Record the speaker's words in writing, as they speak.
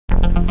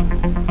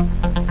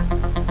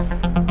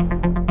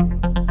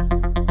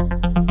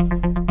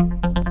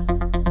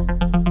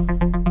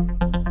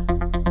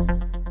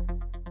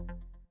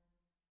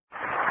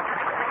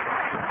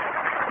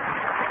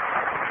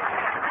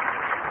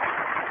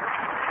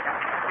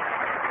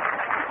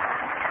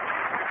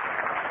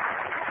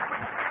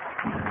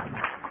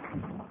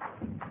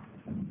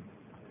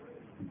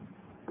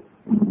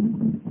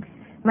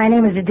My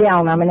name is Adele,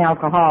 and I'm an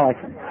alcoholic.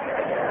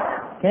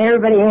 Can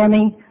everybody hear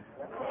me?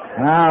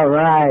 All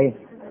right.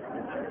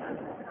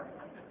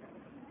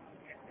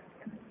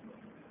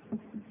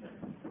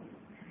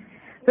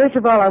 First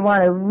of all, I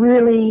want to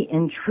really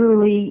and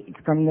truly,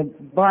 from the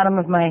bottom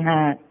of my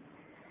heart,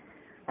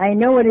 I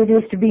know what it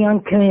is to be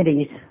on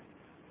committees.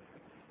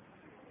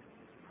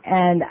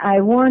 And I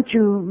want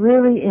to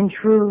really and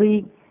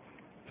truly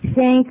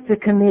thank the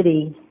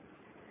committee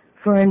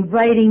for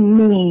inviting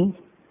me,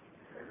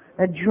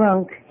 a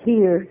drunk,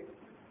 here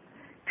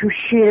to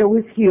share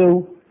with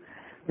you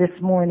this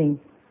morning.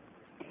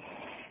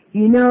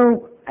 You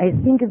know, I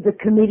think of the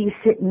committee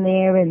sitting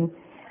there, and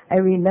I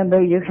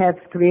remember you have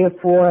 3 or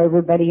 4,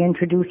 everybody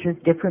introduces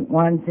different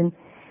ones, and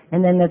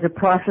then there's a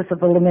process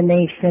of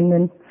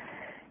elimination,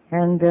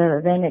 and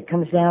then it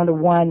comes down to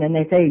one, and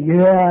they say,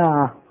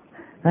 yeah,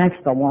 that's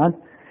the one.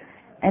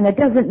 And it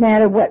doesn't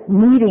matter what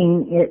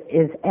meeting it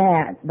is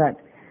at, but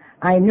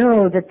I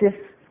know that this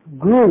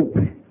group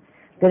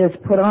that has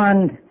put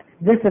on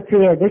this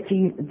affair this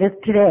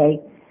today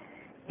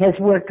has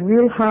worked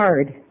real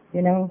hard,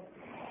 you know.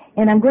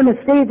 And I'm going to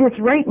say this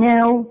right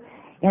now,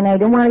 and I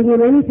don't want to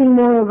hear anything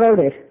more about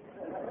it.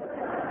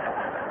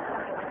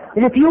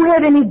 And if you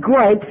have any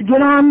gripes,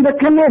 get on the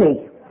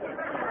committee.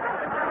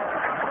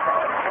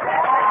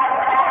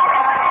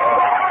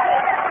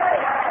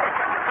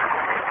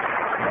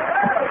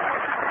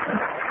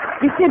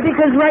 You see,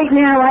 because right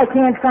now I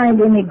can't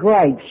find any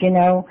gripes, you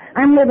know.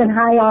 I'm living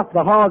high off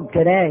the hog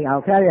today,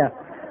 I'll tell you.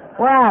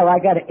 Wow, I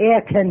got an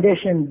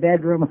air-conditioned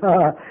bedroom.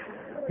 Yeah,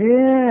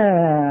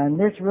 and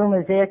this room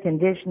is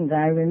air-conditioned,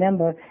 I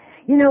remember.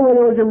 You know, well,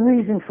 there was a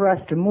reason for us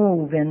to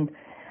move, and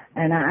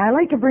I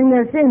like to bring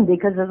this in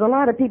because there's a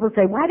lot of people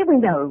say, why do we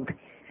move?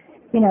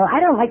 You know, I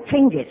don't like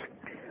changes.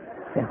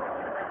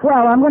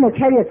 Well, I'm going to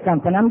tell you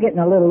something. I'm getting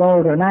a little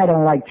older, and I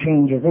don't like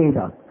changes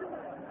either.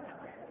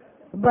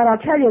 But I'll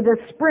tell you, this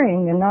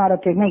spring, in order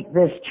to make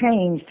this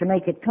change, to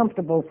make it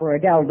comfortable for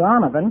Adele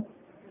Donovan,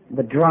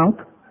 the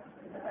drunk,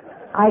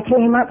 I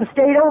came up and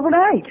stayed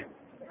overnight.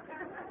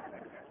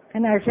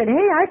 And I said,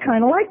 hey, I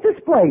kind of like this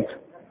place.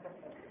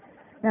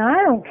 Now,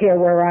 I don't care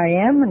where I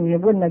am, and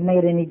it wouldn't have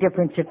made any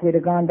difference if we'd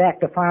have gone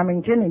back to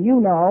Farmington, and you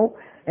know,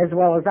 as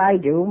well as I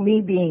do, me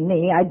being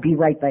me, I'd be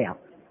right there.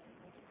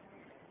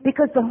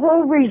 Because the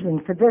whole reason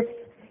for this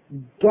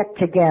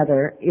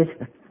get-together is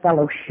the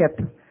fellowship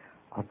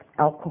of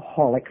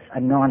Alcoholics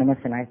Anonymous,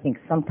 and I think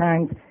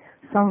sometimes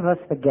some of us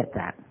forget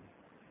that.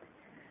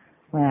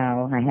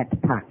 Well, I had to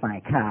park my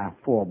car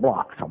 4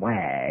 blocks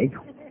away.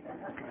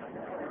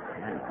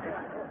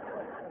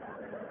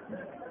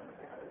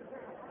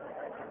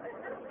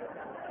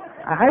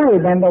 I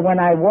remember when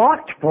I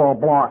walked 4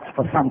 blocks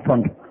for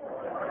something.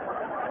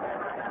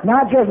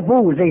 Not just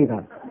booze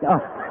either.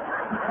 Oh,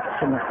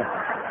 shouldn't have said.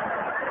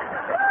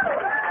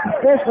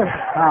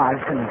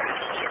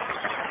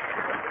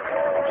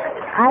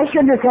 I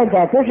shouldn't have said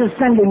that. This is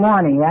Sunday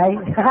morning, right?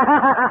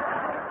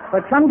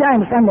 But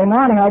sometimes Sunday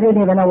morning I didn't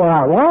even know where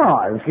I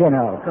was, you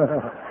know.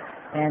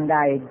 And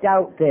I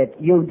doubt that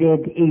you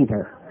did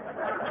either.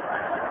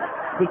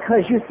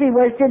 Because, you see,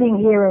 we're sitting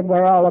here and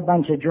we're all a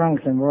bunch of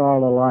drunks and we're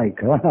all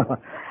alike.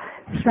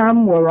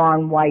 Some were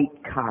on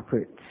white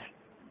carpets.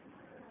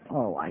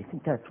 Oh, I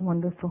think that's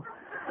wonderful.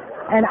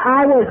 And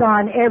I was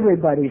on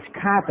everybody's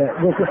carpet.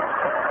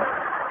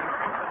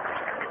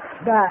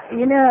 But,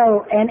 you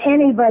know, and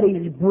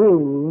anybody's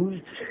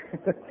bruised.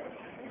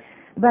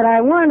 But I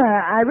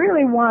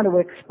really want to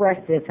express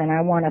this, and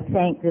I want to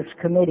thank this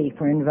committee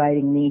for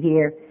inviting me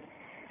here.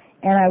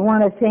 And I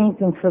want to thank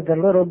them for the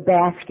little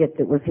basket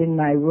that was in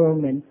my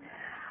room. And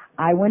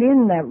I went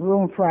in that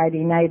room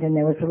Friday night, and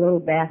there was a little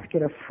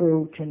basket of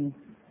fruit, and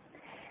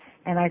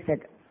I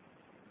said,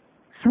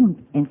 some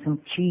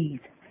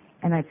cheese.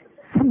 And I said,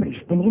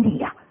 somebody's been in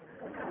here.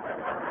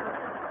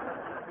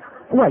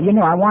 Well, you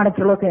know, I wanted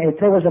to look at it. If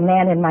there was a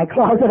man in my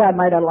closet, I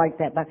might have liked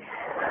that. But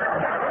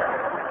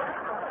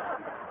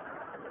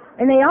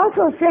and they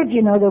also said,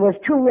 you know, there was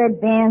 2 red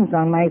bands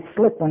on my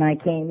slip when I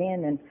came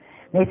in, and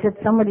they said,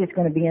 somebody's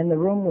going to be in the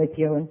room with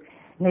you. And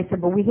they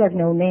said, but we have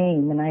no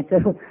name. And I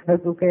said, oh,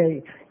 that's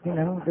okay. You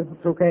know,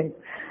 it's okay.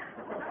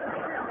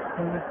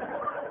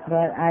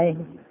 But I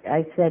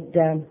said,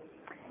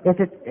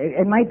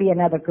 it might be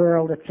another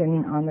girl that's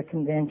on the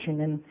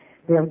convention, and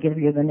they'll give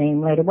you the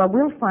name later. Well,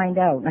 we'll find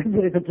out. I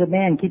said, if it's a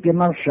man, keep your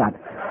mouth shut.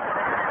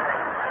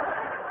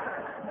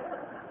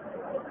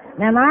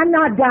 Now, I'm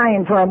not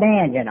dying for a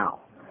man, you know.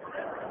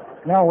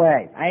 No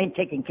way. I ain't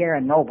taking care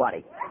of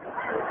nobody.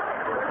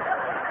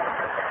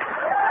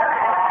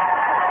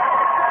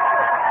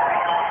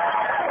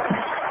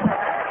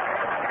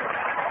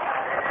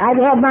 I've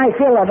had my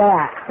fill of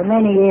that for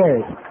many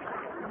years.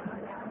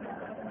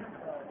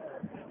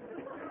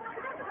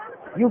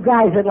 You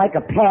guys are like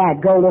a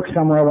pad. Go look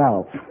somewhere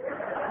else.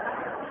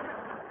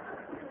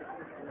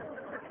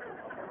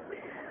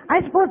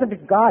 I suppose if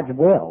it's God's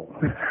will.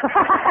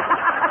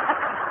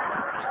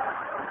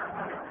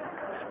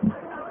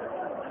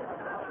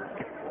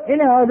 You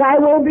know, thy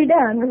will be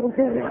done.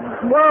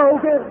 Whoa,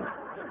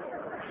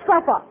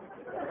 suffer.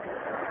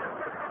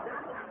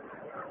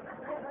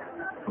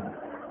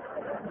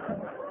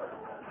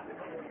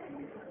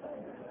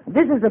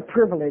 This is a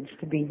privilege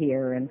to be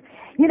here. And,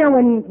 you know,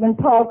 when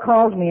Paul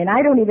called me, and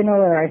I don't even know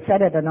whether I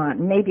said it or not,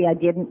 and maybe I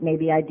didn't,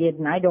 maybe I did,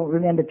 and I don't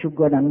remember too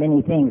good on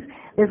many things.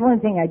 There's one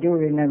thing I do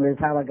remember is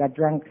how I got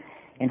drunk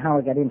and how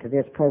I got into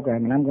this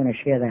program, and I'm going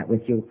to share that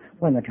with you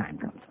when the time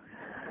comes.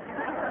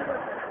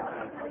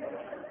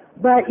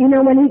 But, you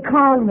know, when he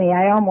called me,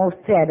 I almost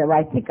said, or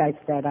I think I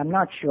said, I'm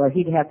not sure,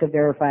 he'd have to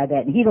verify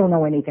that, and he don't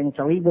know anything,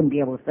 so he wouldn't be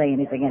able to say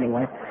anything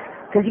anyway,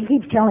 because he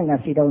keeps telling us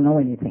he don't know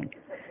anything.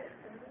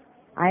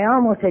 I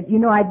almost said, you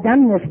know, I've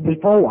done this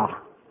before.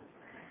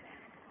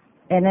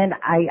 And then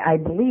I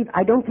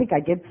don't think I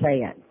did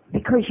say it.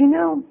 Because, you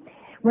know,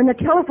 when the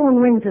telephone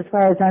rings, as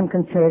far as I'm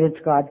concerned,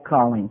 it's God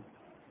calling.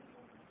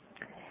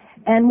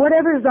 And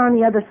whatever's on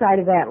the other side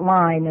of that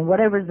line, and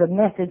whatever's the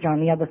message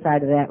on the other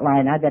side of that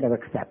line, I better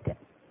accept it.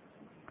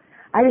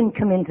 I didn't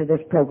come into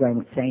this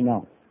program to say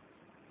no.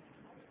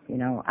 You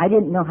know, I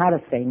didn't know how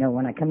to say no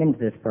when I come into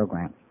this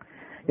program.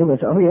 It was,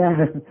 oh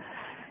yeah,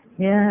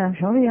 yeah,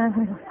 oh yeah.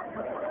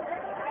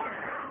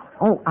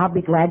 Oh, I'll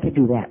be glad to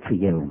do that for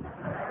you.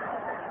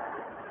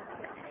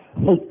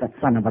 Hate the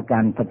son of a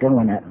gun for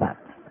doing it, but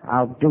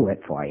I'll do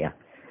it for you.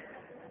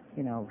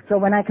 You know, so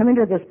when I come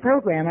into this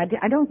program,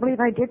 I don't believe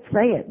I did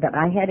say it, but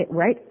I had it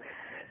right.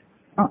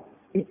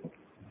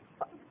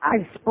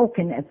 I've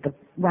spoken at the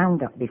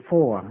roundup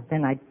before,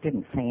 then I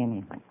didn't say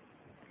anything.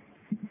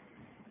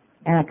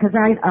 Because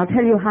I'll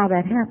tell you how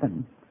that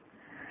happened.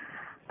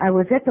 I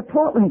was at the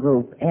Portland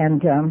group,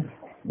 and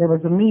there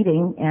was a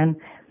meeting, and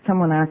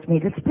someone asked me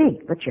to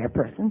speak. The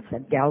chairperson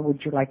said, Del,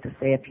 would you like to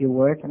say a few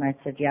words? And I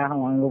said, yeah, how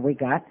long have we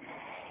got?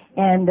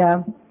 And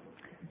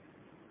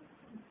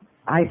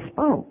I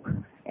spoke.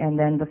 And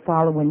then the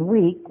following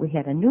week, we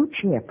had a new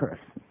chairperson.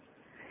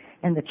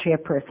 And the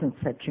chairperson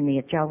said to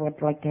me, Del,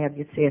 I'd like to have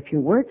you say a few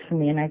words for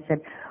me. And I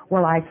said,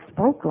 well, I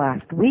spoke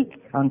last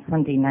week on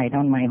Sunday night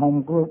on my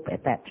home group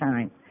at that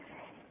time.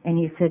 And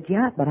he said,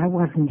 yeah, but I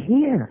wasn't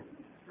here.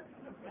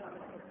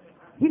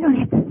 You don't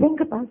have to think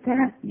about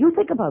that. You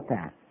think about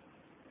that.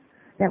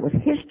 That was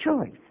his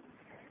choice.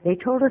 They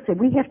told us that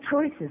we have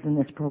choices in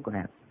this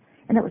program.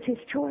 And it was his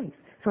choice.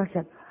 So I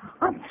said,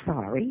 I'm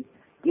sorry.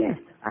 Yes,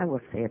 I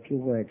will say a few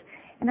words.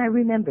 And I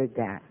remembered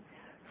that.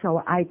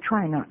 So I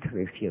try not to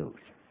refuse.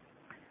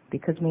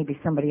 Because maybe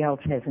somebody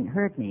else hasn't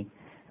heard me.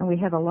 And we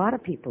have a lot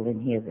of people in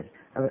here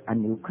that are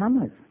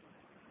newcomers.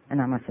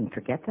 And I mustn't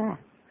forget that.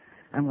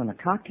 I'm going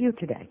to talk to you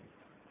today.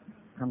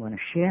 I'm going to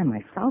share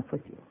myself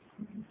with you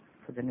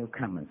for the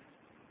newcomers.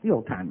 The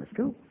old-timers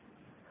too,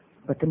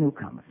 but the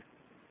newcomers.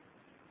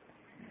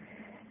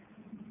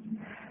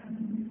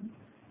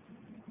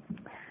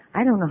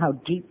 I don't know how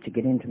deep to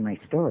get into my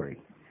story.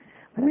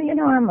 But, you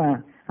know, I'm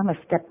a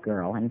step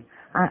girl, and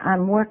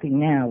I'm working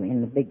now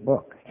in the big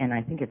book, and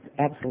I think it's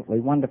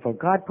absolutely wonderful.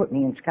 God put me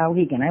in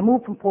Skowhegan. I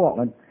moved from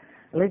Portland.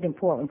 I lived in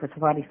Portland for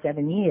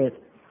 47 years,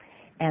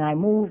 and I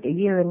moved a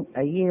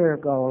year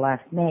ago,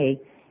 last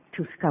May,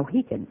 to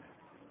Skowhegan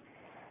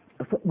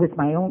with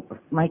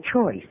my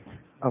choice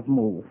of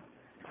move.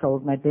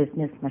 Sold my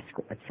business, my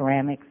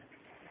ceramics,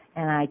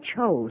 and I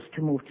chose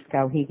to move to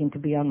Skowhegan to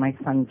be on my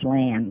son's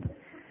land.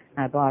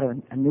 I bought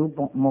a new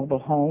mobile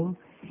home,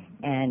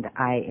 and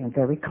I am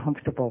very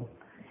comfortable,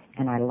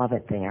 and I love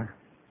it there.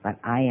 But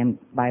I am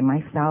by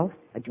myself.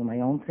 I do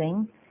my own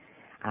thing.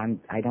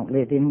 I don't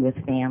live in with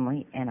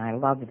family, and I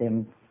love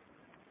them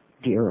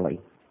dearly.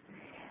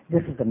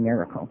 This is a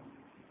miracle.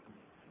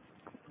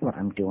 What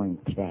I'm doing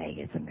today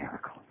is a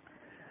miracle.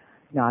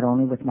 Not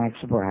only with my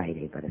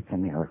sobriety, but it's a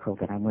miracle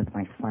that I'm with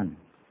my son.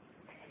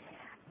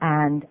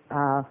 And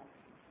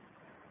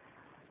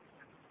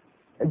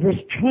this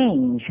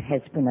change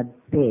has been a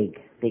big,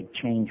 big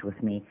change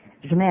with me.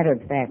 As a matter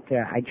of fact,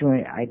 I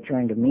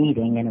joined a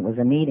meeting, and it was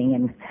a meeting,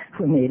 and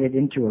we made it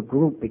into a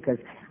group because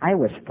I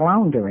was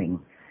floundering.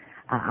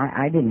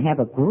 I didn't have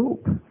a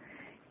group,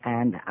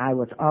 and I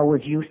was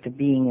always used to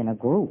being in a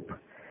group.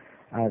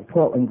 The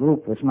Portland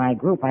group was my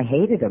group. I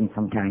hated them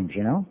sometimes,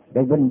 you know.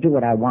 They wouldn't do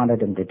what I wanted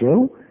them to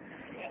do,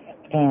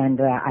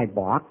 and I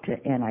balked,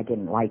 and I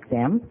didn't like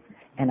them,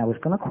 and I was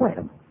going to quit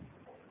them.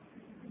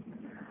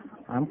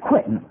 I'm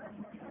quitting.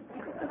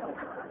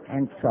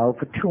 And so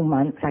for 2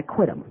 months, I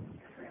quit them.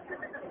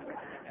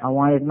 I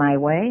wanted my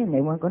way, and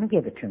they weren't going to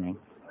give it to me.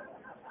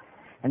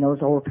 And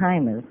those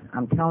old-timers,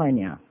 I'm telling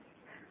you,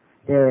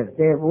 they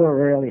were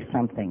really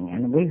something.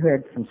 And we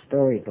heard some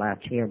stories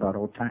last night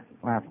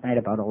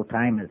about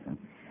old-timers. And,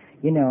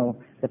 you know,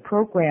 the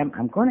program,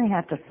 I'm going to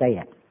have to say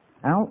it.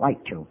 I don't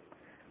like to,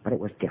 but it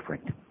was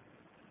different.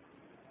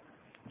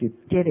 You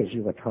did as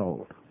you were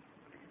told.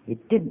 You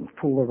didn't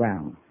fool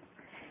around.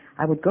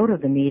 I would go to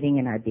the meeting,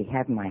 and I'd be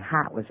having my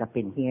heart was up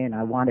in here, and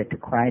I wanted to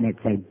cry, and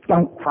they'd say,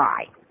 don't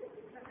cry.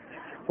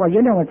 Well,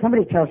 you know, when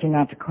somebody tells you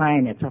not to cry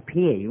and it's up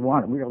here, you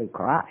want to really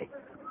cry,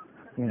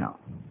 you know.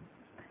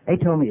 They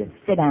told me to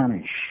sit down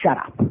and shut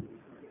up.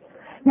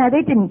 Now,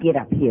 they didn't get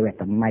up here at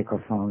the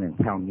microphone and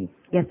tell me.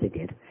 Yes, they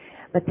did.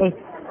 But yes,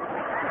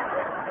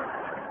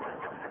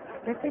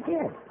 they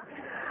did.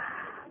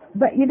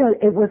 But, you know,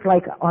 it was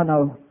like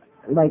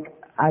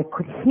I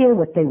could hear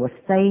what they were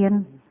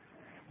saying,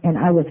 And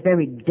I was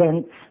very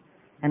dense,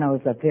 and I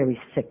was a very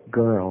sick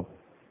girl.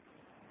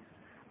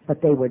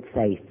 But they would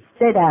say,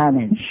 sit down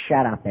and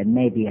shut up, and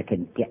maybe you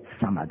can get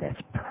some of this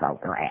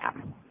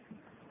program.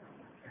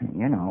 And,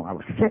 you know, I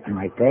was sitting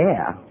right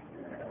there.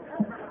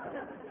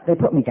 They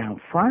put me down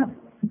front.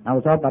 I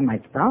was all by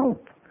myself.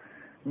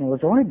 And there was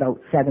only about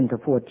 7 to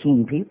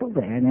 14 people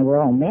there, and they were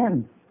all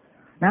men.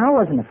 Now,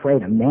 I wasn't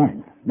afraid of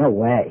men. No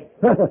way.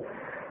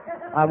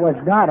 I was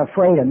not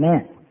afraid of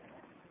men.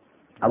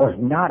 I was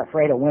not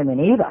afraid of women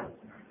either.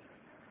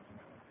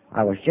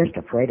 I was just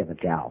afraid of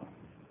Adele.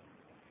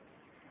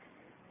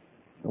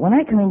 When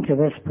I come into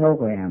this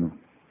program,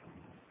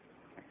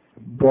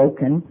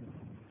 broken,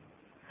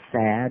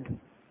 sad,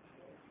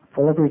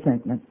 full of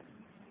resentment,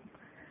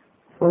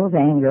 full of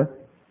anger,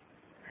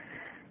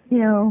 you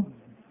know,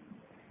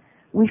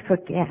 we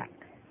forget.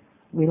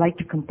 We like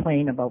to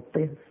complain about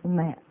this and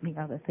that and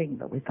the other thing,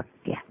 but we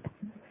forget.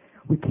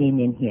 We came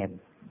in here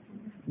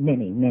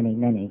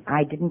many.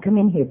 I didn't come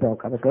in here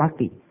broke. I was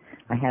lucky.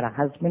 I had a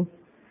husband.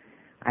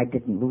 I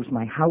didn't lose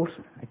my house.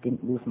 I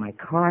didn't lose my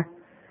car.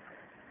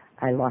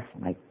 I lost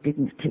my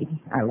dignity.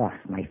 I lost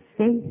my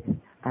faith.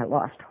 I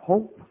lost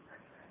hope.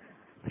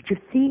 But you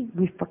see,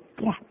 we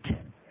forget.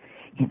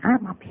 And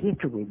I'm up here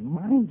to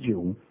remind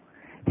you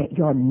that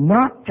you're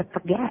not to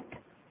forget.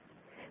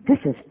 This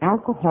is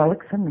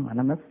Alcoholics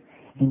Anonymous,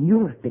 and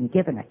you have been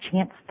given a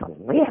chance to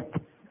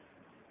live.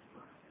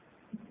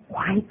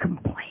 Why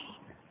complain?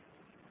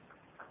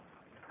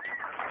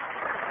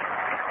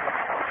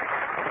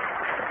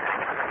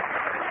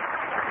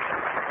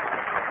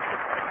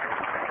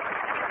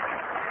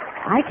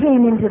 I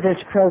came into this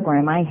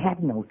program, I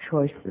had no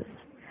choices.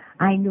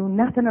 I knew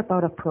nothing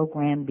about a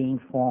program being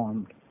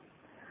formed.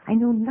 I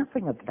knew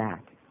nothing of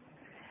that.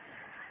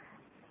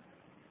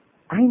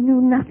 I knew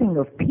nothing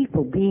of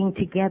people being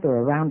together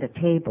around a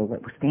table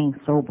that was staying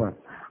sober.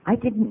 I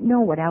didn't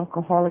know what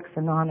Alcoholics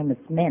Anonymous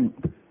meant.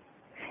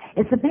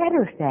 As a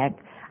matter of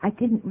fact, I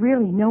didn't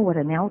really know what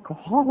an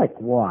alcoholic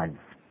was.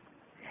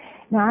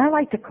 Now, I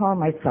like to call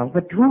myself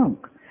a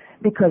drunk,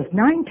 because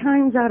 9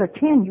 times out of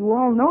 10, you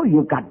all know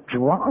you got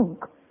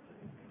drunk.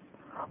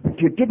 But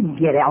you didn't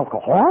get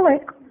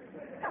alcoholic.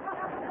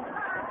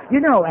 You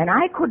know, and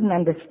I couldn't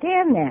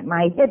understand that.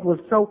 My head was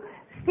so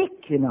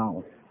thick, you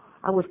know.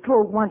 I was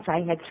told once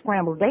I had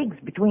scrambled eggs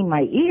between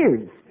my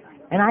ears,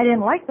 and I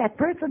didn't like that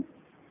person.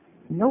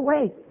 No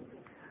way.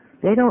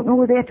 They don't know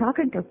who they're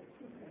talking to.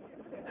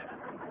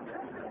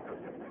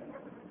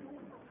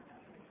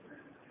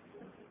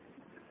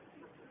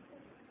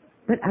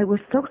 But I was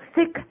so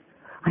sick.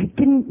 I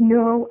didn't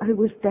know I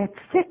was that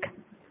sick.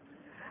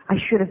 I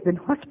should have been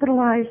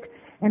hospitalized,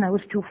 and I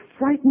was too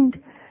frightened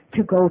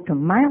to go to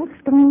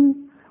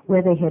Milestone,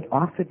 where they had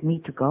offered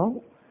me to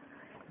go,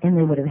 and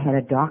they would have had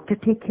a doctor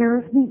take care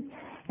of me.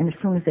 And as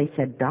soon as they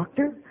said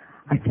doctor,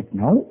 I said,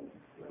 no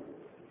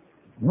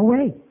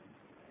way.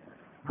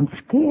 I'm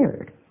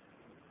scared.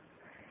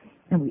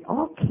 And we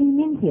all came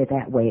in here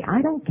that way.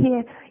 I don't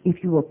care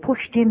if you were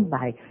pushed in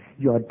by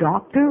your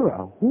doctor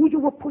or who you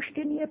were pushed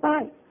in here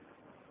by.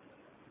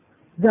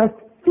 The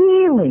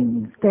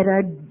feelings that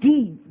are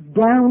deep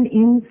down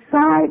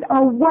inside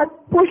are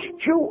what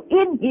pushed you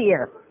in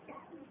here.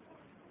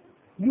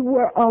 You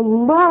were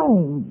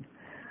alone.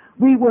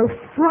 We were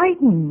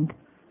frightened.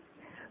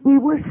 We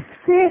were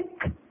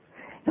sick.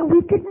 And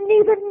we didn't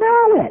even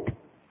know it.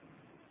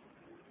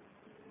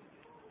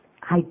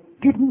 I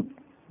didn't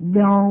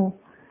know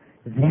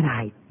that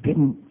I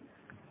didn't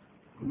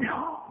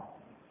know.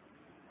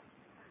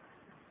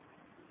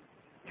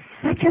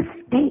 Such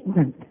a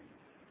statement.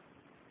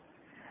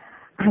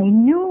 I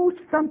knew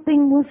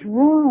something was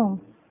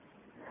wrong.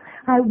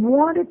 I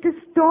wanted to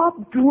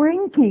stop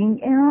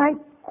drinking, and I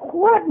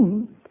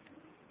couldn't.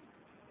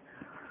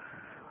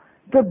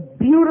 The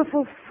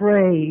beautiful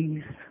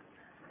phrase,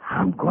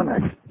 I'm going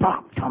to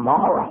stop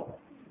tomorrow.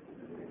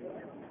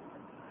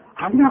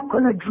 I'm not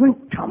going to drink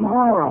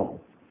tomorrow.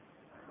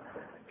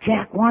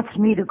 Jack wants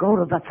me to go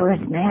to the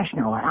First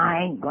National, and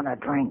I ain't going to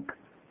drink.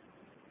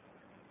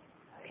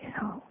 You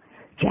know,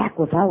 Jack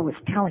was always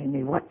telling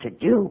me what to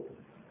do.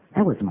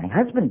 That was my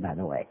husband, by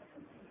the way.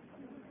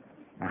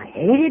 I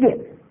hated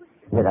him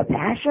with a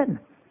passion.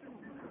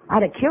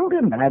 I'd have killed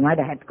him, but I might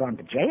have had to go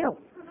to jail.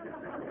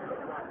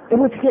 It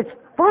was his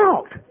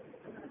fault.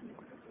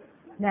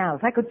 Now,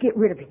 if I could get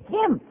rid of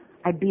him,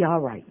 I'd be all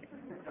right.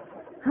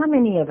 How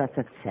many of us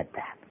have said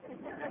that?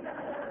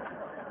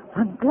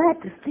 I'm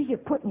glad to see you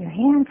putting your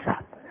hands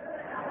up.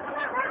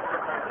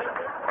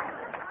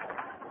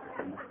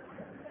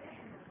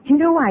 You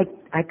know, I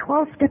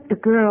 12-stepped a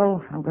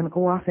girl. I'm going to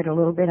go off it a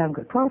little bit. I'm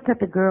going to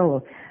 12-step a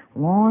girl a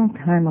long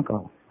time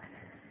ago.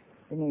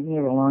 Been in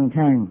here a long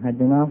time. I've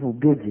been awful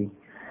busy.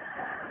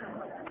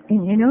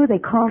 And you know, they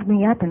called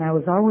me up, and I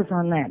was always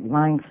on that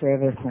line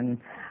service, and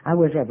I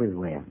was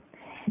everywhere.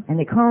 And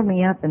they called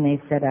me up, and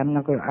they said, I'm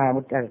not going to, I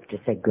would have to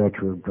say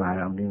Gertrude, I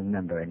don't even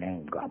remember her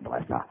name, God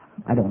bless her.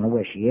 I don't know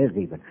where she is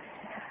even.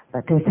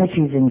 But they said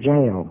she's in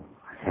jail.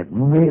 I said,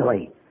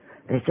 really?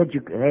 They said,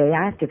 they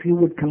asked if you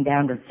would come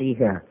down to see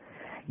her.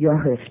 You're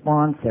her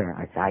sponsor.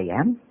 I said, I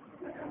am?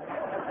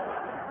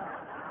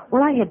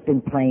 Well, I had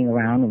been playing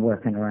around and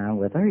working around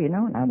with her,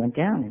 and I went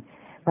down.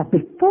 But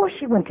before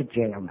she went to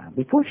jail,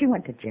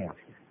 she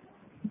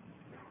said,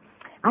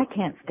 I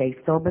can't stay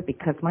sober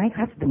because my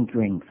husband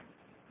drinks.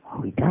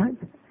 Oh, he does?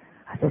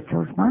 I said,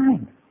 so's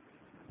mine.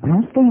 But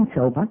I'm staying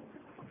sober.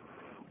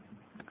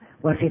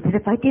 Well, she said,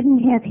 if I didn't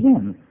have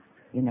him,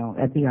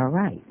 it'd be all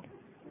right.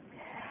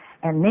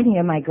 And many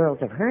of my girls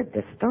have heard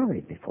this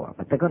story before,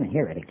 but they're going to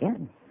hear it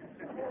again.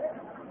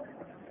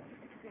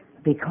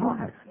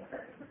 Because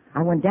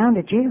I went down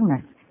to jail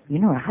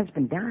and her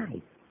husband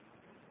died.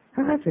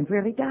 Her husband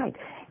really died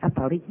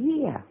about a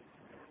year.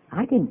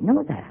 I didn't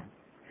know that.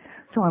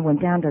 So I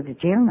went down to the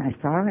jail and I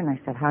saw her and I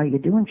said, how are you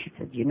doing? She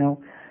said,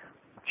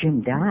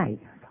 Jim died.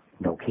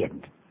 No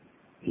kidding.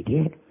 He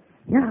did?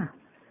 Yeah.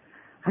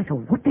 I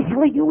said, what the hell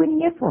are you in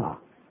here for?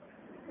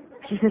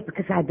 She says,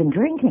 because I've been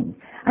drinking.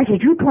 I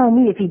said, you told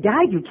me if he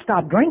died you'd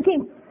stop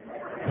drinking.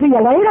 See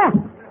you later.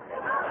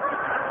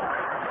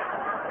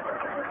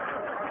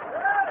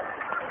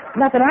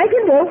 Nothing I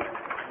can do.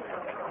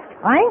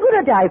 I ain't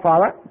gonna die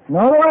for it.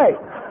 No way.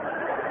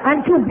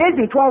 I'm too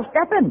busy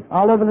 12-stepping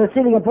all over the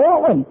city of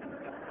Portland.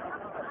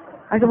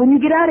 I said, when you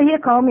get out of here,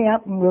 call me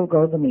up and we'll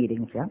go to the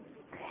meetings, yeah?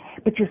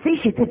 But you see,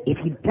 she said, if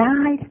he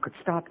died, I could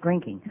stop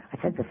drinking.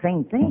 I said the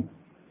same thing.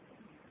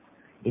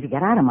 If he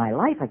got out of my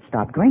life, I'd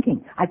stop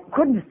drinking. I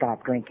couldn't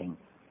stop drinking.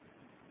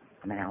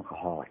 I'm an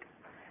alcoholic.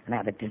 And I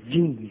have a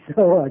disease.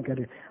 Oh, I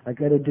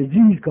got a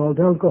disease called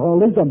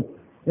alcoholism.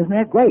 Isn't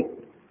that great?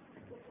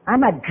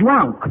 I'm a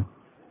drunk.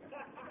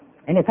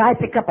 And if I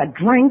pick up a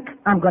drink,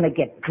 I'm going to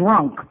get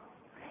drunk.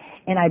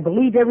 And I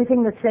believe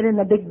everything that's said in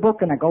the big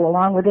book, and I go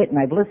along with it, and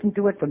I've listened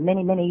to it for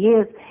many, many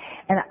years.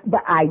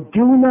 But I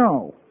do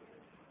know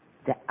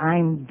that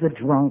I'm the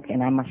drunk,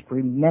 and I must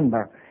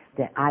remember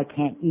that I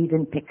can't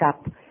even pick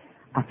up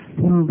a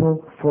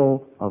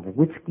thimbleful of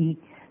whiskey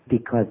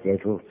because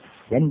it'll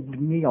send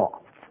me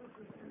off.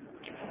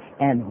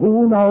 And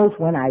who knows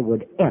when I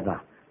would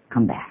ever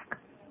come back.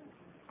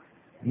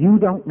 You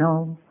don't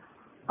know.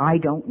 I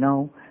don't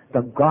know.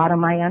 The God of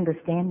my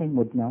understanding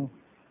would know.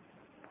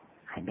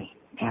 I may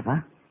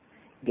never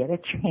get a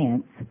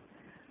chance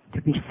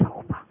to be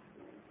sober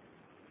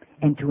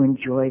and to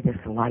enjoy this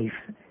life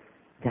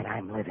that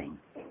I'm living.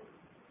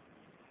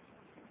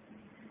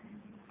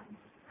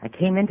 I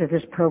came into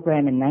this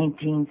program in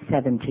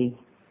 1970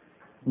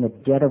 in the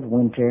dead of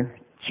winter,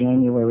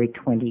 January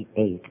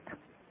 28th.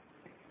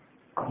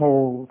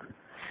 Cold,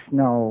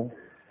 snow,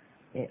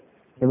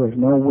 there was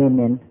no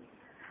women.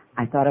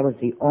 I thought I was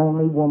the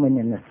only woman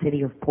in the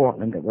city of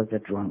Portland that was a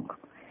drunk.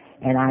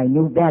 And I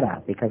knew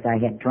better because I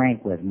had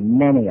drank with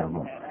many of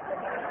them.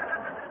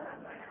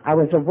 I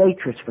was a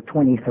waitress for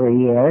 23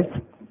 years.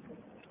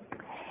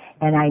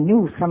 And I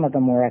knew some of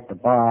them were at the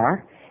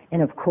bar.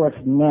 And of course,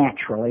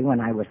 naturally, when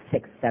I was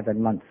 6,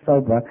 7 months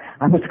sober,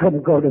 I was going to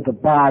go to the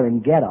bar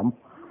and get them.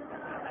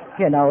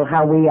 You know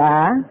how we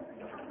are?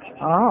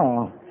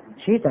 Oh,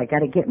 geez, I got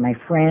to get my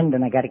friend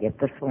and I got to get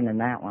this one and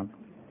that one.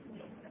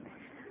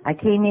 I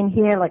came in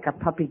here like a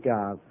puppy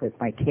dog with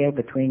my tail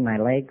between my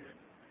legs.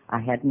 I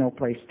had no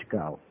place to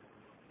go.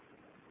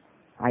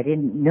 I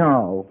didn't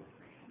know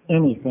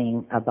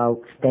anything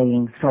about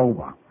staying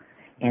sober.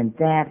 And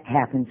that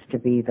happens to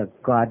be the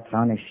God's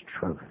honest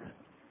truth.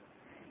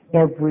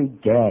 Every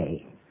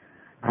day,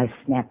 I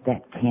snap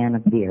that can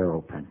of beer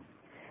open,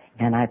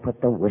 and I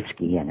put the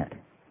whiskey in it.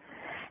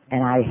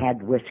 And I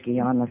had whiskey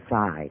on the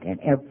side, and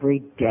every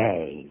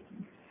day,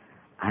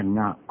 I'm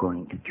not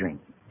going to drink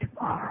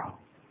tomorrow.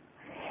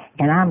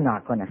 And I'm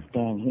not going to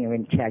stand here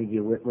and tell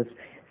you it was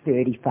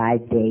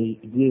 35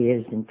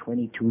 years and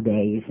 22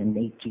 days and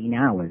 18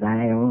 hours.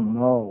 I don't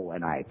know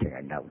when I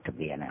turned out to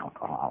be an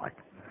alcoholic.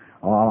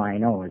 All I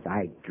know is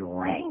I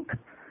drank,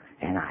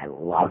 and I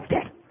loved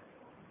it.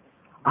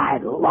 I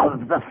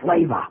loved the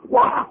flavor.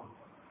 Wow!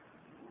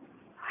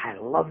 I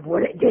loved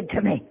what it did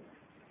to me.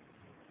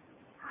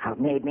 It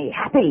made me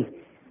happy,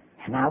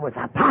 and I was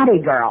a party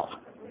girl.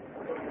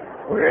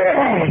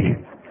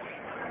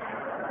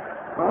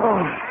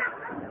 Oh,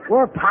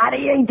 we're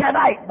partying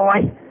tonight,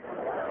 boy.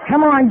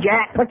 Come on,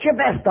 Jack, put your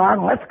vest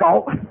on, let's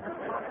go.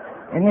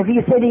 And if he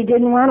said he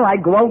didn't want to,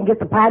 I'd go out and get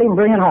the party and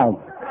bring it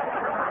home.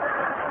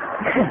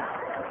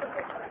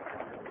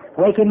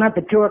 Wake him up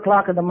at 2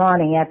 o'clock in the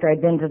morning after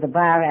I'd been to the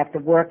bar after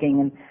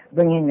working and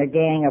bringing a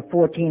gang of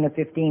 14 or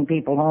 15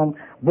 people home.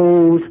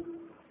 Booze.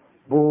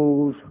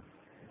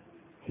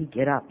 He'd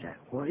get up there.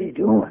 What are you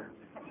doing?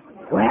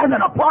 We're having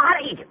a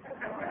party.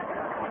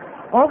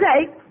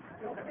 Okay.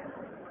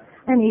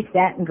 And he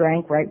sat and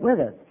drank right with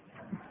us.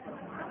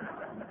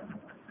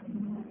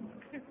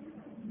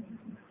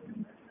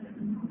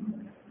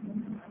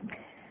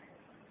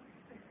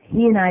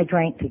 He and I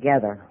drank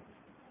together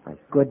for a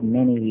good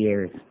many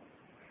years.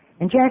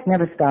 And Jack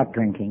never stopped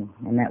drinking,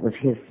 and that was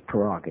his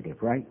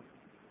prerogative, right?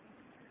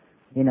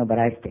 You know, but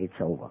I stayed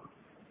sober.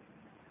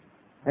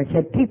 I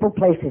said, people,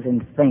 places,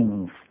 and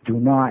things do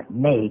not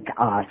make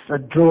us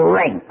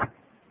drink.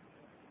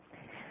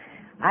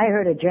 I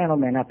heard a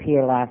gentleman up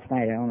here last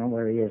night, I don't know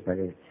where he is, but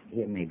it's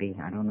here maybe,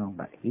 I don't know,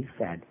 but he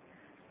said,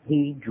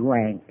 He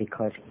drank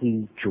because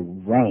he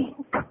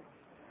drank.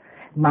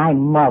 My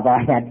mother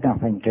had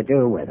nothing to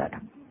do with it.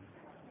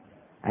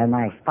 And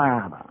my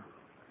father.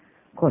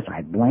 Of course,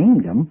 I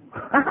blamed him.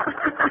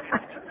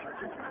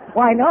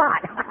 Why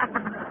not?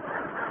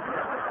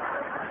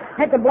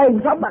 Had to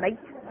blame somebody.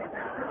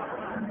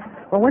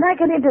 But when I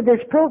got into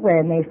this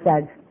program, they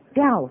said,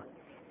 Del,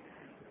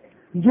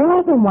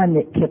 you're the one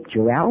that tipped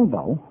your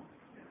elbow.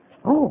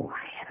 Oh,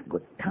 I had a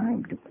good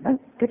time.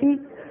 Did he?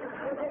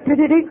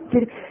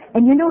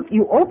 And you know,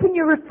 you open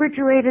your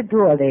refrigerator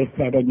door, they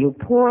said, and you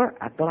pour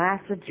a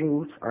glass of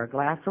juice or a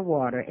glass of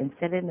water and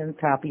set it in the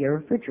top of your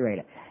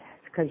refrigerator.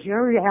 Because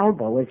your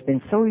elbow has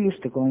been so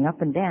used to going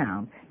up and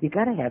down, you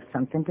got to have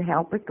something to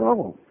help it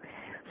go.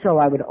 So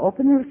I would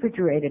open the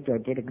refrigerator door,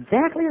 did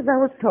exactly as I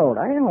was told.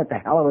 I didn't know what the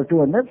hell I was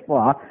doing this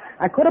for.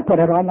 I could have put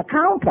it on the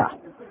counter.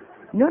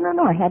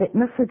 No, I had it in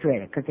the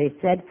refrigerator because they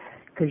said,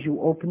 because you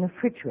open the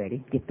refrigerator,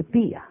 you get the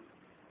beer.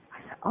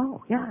 I said,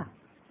 oh, yeah,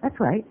 that's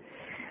right.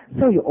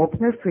 So you open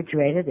the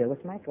refrigerator, there was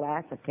my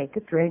glass, I take a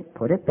drink,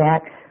 put it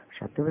back,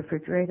 shut the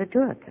refrigerator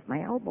door, get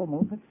my elbow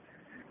moving.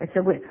 I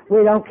said, we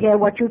don't care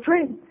what you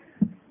drink.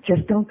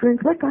 Just don't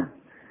drink liquor.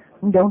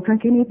 And don't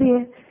drink any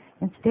beer.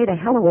 And stay the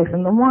hell away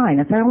from the wine.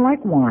 I said, I don't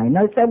like wine.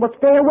 They said, well,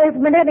 stay away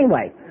from it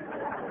anyway.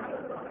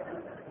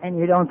 And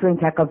you don't drink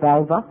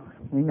Ecavelva,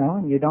 you know,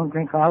 and you don't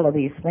drink all of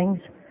these things.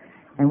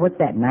 And what's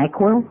that,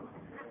 NyQuil?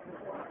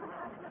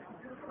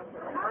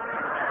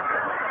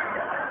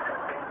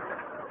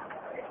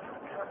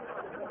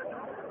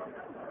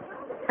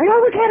 I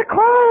always had a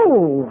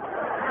cold.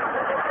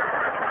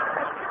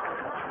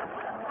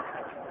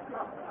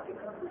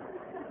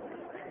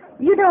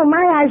 You know,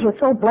 my eyes were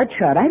so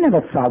bloodshot, I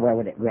never saw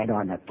what it read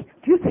on it.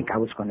 Do you think I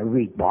was going to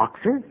read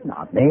boxers?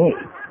 Not me.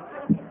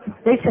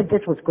 They said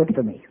this was good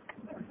for me.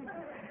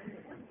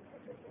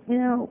 You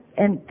know,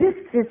 and this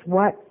is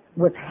what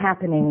was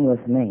happening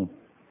with me.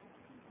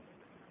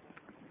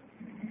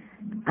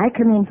 I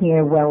come in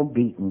here well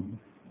beaten.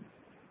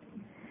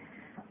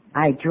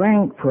 I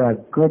drank for a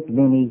good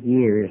many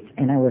years,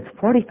 and I was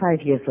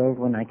 45 years old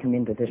when I come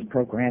into this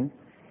program.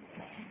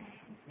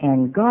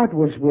 And God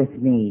was with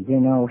me, you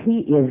know.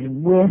 He is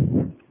with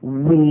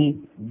we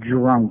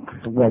drunks,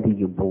 whether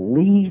you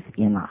believe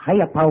in a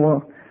higher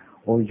power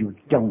or you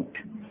don't.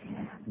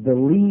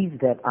 Believe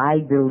that I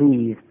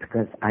believe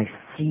because I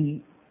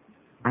see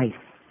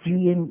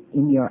him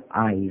in your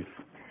eyes.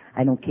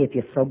 I don't care if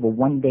you're sober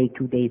 1 day,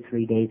 2 days,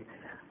 3 days,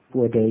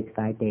 4 days,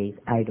 5 days.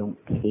 I don't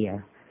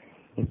care.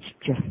 It's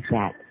just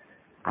that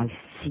I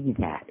see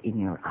that in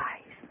your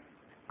eyes.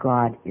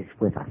 God is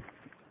with us.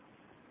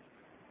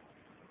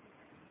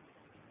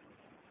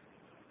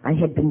 I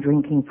had been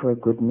drinking for a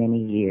good many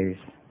years,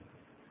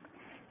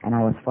 and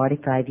I was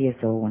 45 years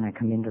old when I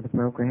come into the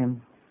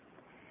program,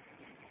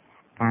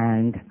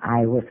 and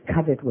I was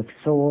covered with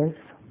sores.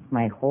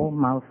 My whole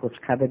mouth was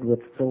covered with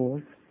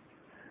sores,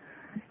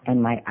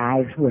 and my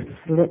eyes were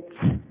slits.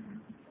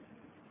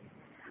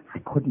 I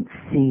couldn't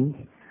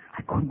see.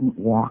 I couldn't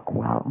walk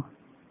well,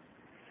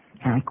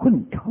 and I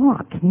couldn't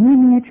talk. Can you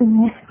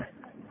imagine that?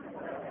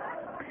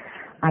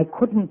 I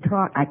couldn't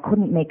talk. I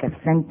couldn't make a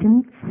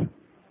sentence.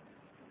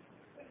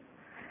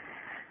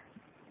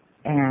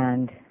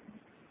 And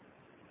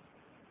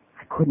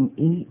I couldn't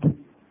eat,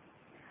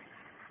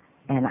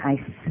 and I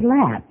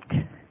slept,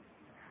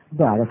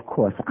 but of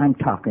course I'm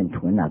talking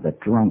to another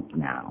drunk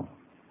now.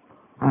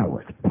 I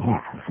was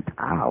passed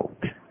out.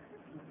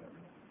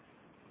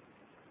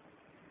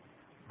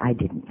 I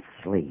didn't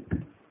sleep.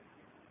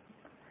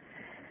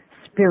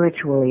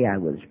 Spiritually I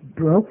was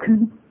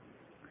broken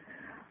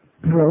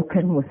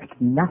with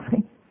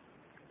nothing.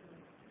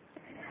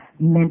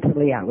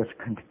 Mentally I was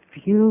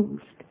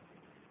confused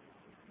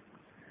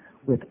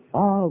with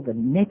all the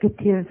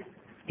negative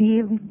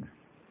feelings.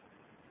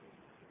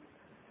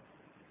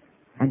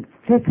 And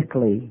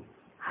physically,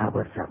 I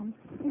was a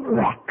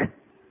wreck.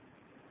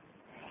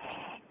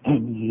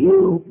 And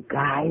you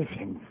guys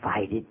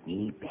invited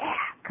me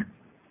back.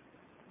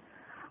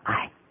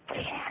 I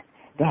can't.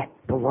 That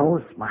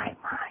blows my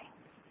mind.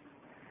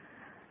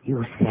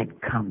 You said,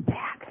 come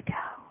back,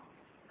 Adele.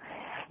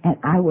 And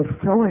I was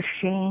so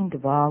ashamed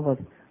of all of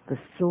the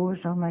sores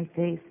on my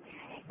face.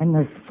 And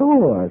the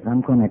sores,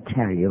 I'm going to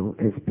tell you,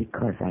 is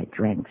because I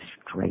drank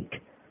straight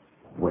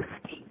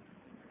whiskey.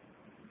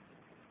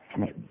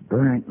 And it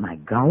burnt my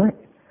gullet.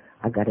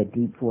 I got a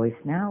deep voice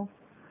now,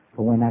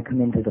 but when I come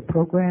into the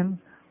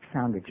program, I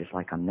sounded just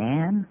like a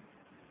man.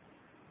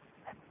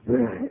 It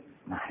burnt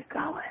my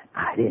gullet.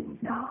 I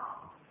didn't know.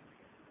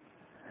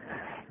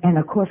 And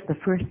of course, the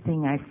first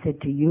thing I said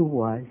to you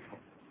was,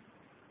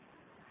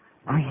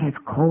 I have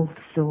cold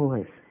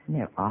sores, and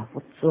they're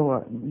awful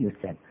sore. And you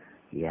said,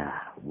 yeah,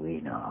 we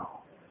know.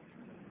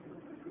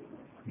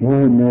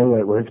 You knew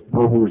it was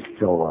booze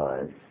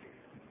sores.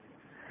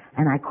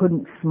 And I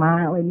couldn't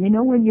smile. And you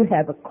know when you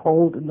have a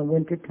cold in the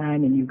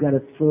wintertime and you got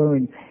a sore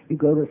and you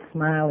go to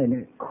smile and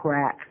it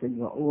cracks and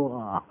you go,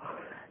 oh.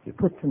 You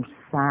put some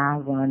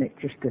salve on it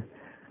just to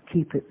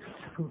keep it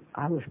smooth.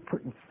 I was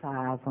putting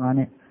salve on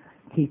it,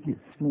 keep it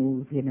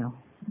smooth, you know.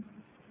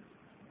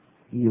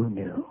 you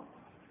knew.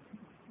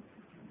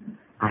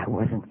 I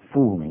wasn't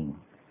fooling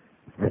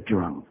the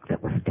drunk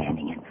that was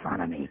standing in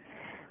front of me.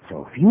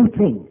 So if you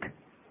think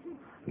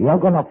you're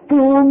going to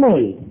fool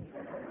me,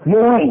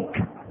 you ain't.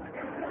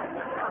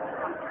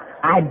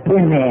 I've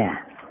been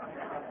there.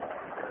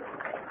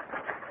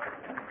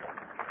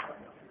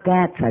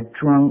 That's a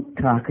drunk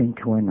talking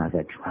to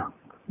another drunk.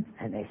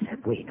 And they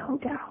said, we no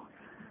doubt.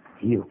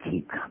 You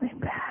keep coming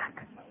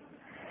back.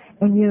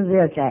 And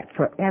there's that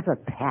forever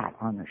pat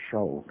on the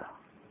shoulder.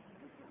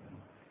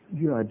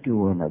 You're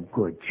doing a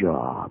good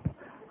job.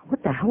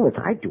 What the hell was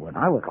I doing?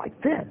 I was like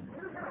this.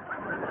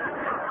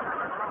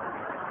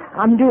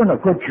 I'm doing a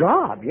good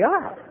job,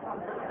 yeah.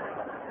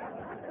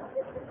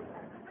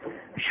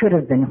 Should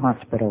have been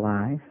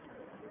hospitalized.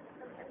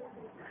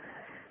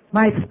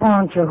 My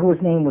sponsor,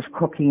 whose name was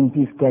Cookie, and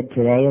he's dead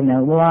today, and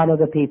a lot of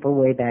the people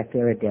way back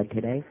there are dead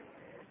today,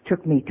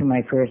 took me to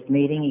my first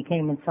meeting. He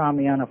came and saw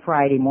me on a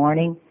Friday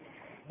morning,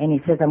 and he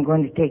says, I'm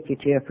going to take you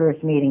to your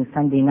first meeting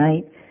Sunday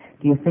night.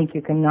 Do you think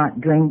you can not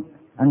drink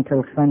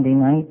until Sunday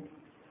night?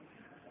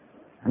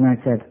 And I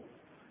said,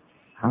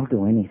 I'll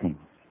do anything.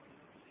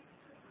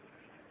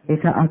 He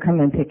said, I'll come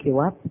and pick you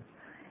up,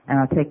 and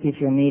I'll take you to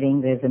your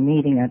meeting. There's a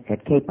meeting at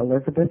Cape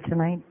Elizabeth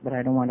tonight, but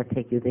I don't want to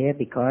take you there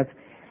because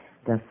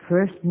the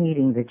first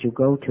meeting that you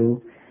go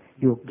to,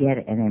 you'll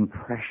get an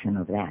impression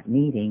of that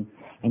meeting,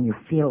 and you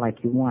feel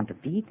like you want to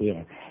be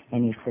there.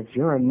 And he says,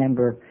 you'll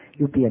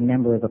be a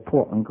member of the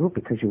Portland group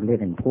because you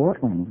live in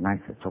Portland. And I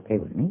said, it's okay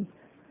with me.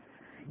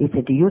 He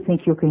said, do you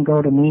think you can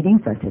go to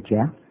meetings? I said,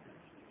 yeah.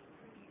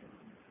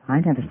 I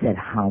never said,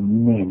 how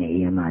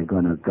many am I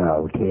going to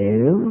go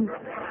to?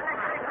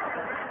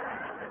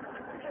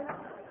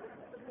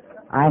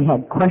 I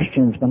had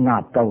questions, but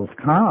not those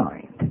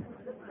kind.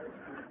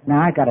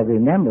 Now, I got to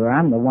remember,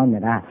 I'm the one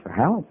that asked for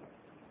help.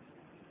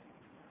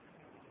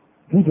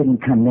 He didn't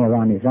come there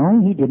on his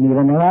own. He didn't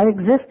even know I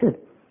existed.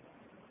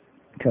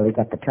 Until he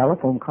got the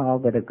telephone call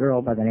that a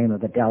girl by the name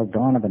of Adele D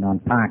on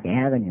Park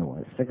Avenue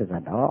was sick as a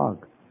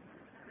dog.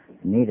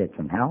 Needed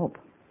some help.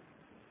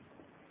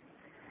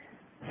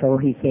 So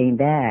he came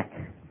back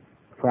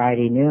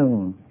Friday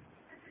noon,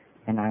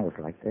 and I was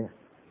like this.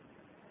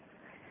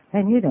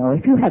 And,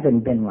 if you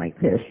haven't been like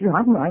this,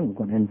 I'm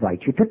going to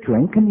invite you to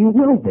drink, and you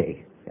will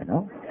be, I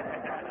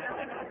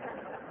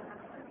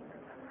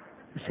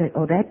said,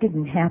 oh, that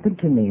didn't happen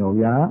to me, oh,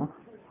 yeah?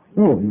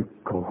 Oh, you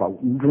go out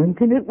and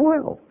drink, and it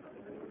will.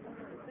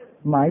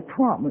 My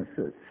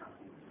promises.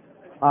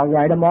 I'll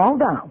write them all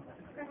down.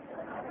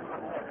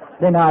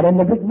 They're not in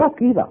the big book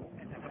either.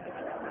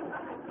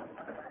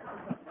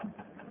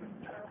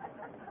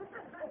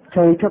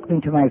 So he took me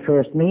to my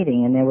first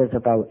meeting, and there was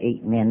about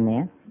 8 men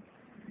there.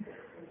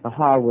 The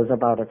hall was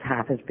about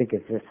half as big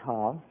as this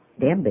hall.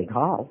 Damn big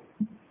hall.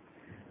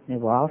 They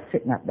were all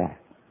sitting up back.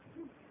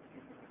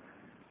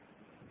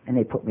 And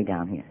they put me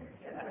down here.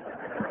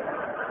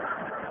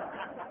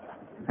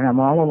 And I'm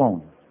all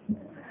alone.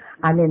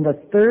 I'm in the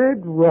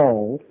 3rd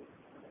row,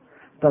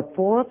 the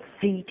 4th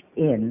seat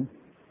in,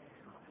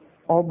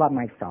 all by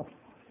myself.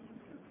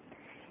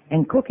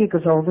 And Cookie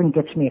goes over and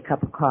gets me a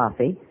cup of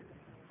coffee,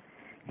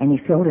 and he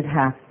filled it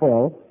half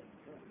full,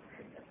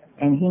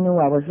 and he knew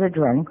I was a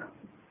drunk.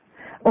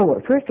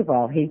 Oh, first of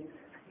all, he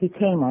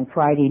came on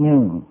Friday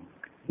noon.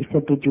 He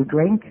said, did you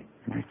drink?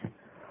 And I said,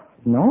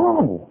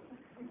 no.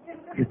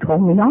 You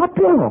told me not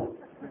to.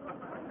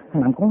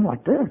 And I'm going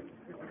like this.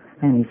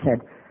 And he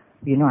said,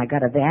 I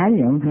got a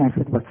Valium. And I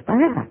said, what's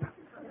that?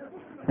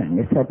 And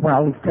he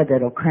said,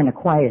 it'll kind of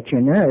quiet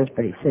your nerves,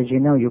 but he says,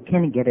 you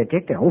can get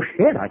addicted. Oh,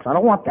 shit. I said, I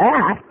don't want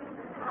that.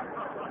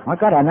 I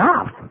got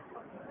enough.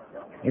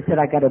 He said,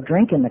 I got a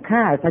drink in the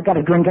car. I said, I got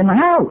a drink in the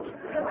house.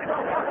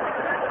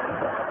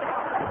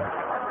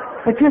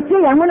 But you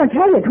see, I'm going to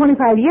tell you,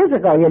 25 years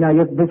ago,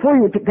 before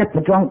you get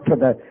the drunk to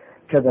the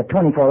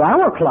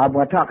 24-hour club,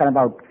 we're talking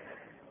about,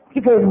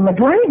 you gave him a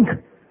drink.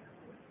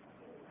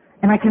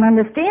 And I can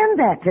understand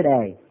that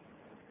today.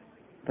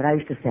 But I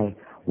used to say,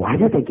 why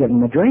did they give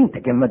him a drink?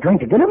 They give him a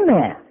drink to get him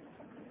there.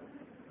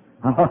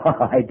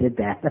 Oh, I did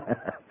that.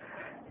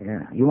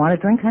 Yeah. You want a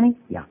drink, honey?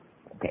 Yeah.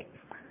 Okay.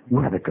 You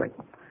have a drink.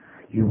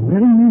 You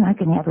really mean I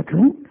can have a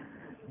drink?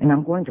 And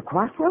I'm going to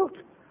Crossroads?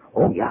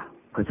 Oh, yeah.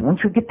 Because once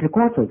you get to the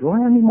Crossroads, you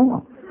won't have any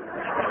more.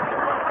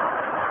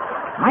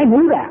 I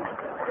knew that.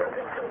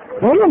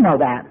 They didn't know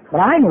that, but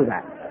I knew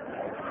that.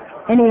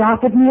 And he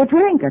offered me a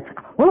drink. I said,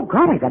 oh,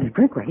 God, I got a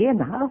drink right here in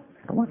the house.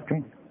 I don't want a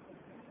drink.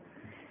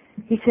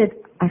 He said,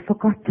 I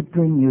forgot to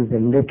bring you the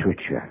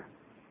literature.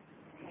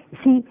 You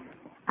see,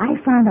 I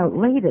found out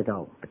later,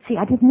 though. But see,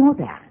 I didn't know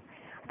that.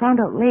 I found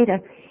out later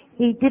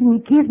he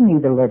didn't give me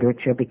the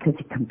literature because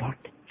he come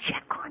back to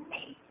check on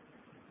me.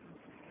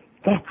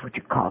 That's what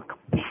you call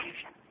compassion.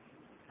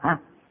 Huh?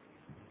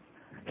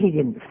 He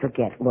didn't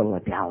forget little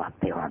Adele up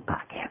there on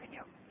Park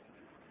Avenue.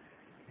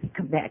 He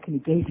come back and he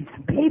gave me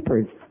some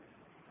papers.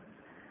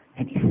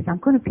 And he says, I'm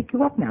going to pick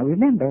you up now.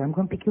 Remember, I'm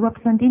going to pick you up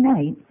Sunday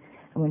night.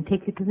 I'm going to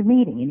take you to the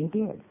meeting. And he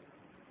did.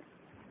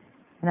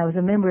 And I was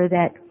a member of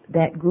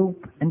that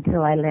group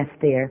until I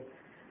left there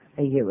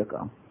a year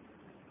ago,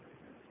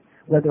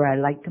 whether I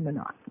liked him or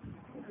not.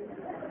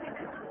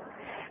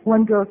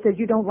 One girl said,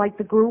 you don't like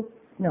the group?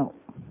 No.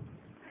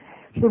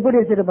 She said, what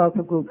is it about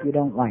the group you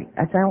don't like?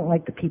 I said, I don't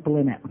like the people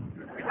in it.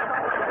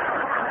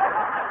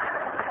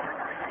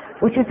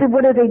 Well, she said,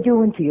 what are they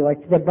doing to you? I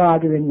said, they're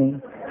bothering me.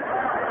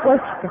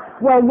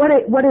 Well,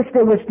 what if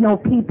there was no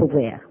people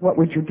there? What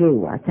would you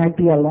do? I said, I'd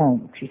be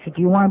alone. She said,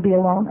 do you want to be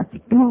alone? I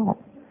said, no.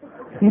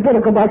 You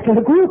better go back to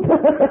the group.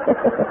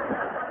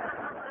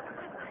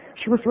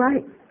 She was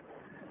right.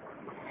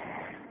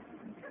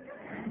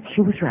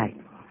 She was right.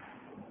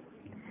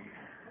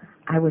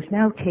 I was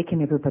now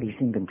taking everybody's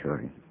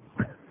inventory,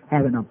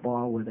 having a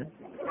ball with it.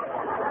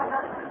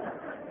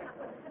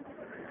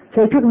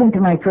 So I took them to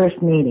my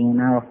first meeting,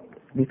 and I'll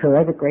be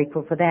forever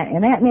grateful for that.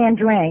 And that man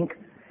drank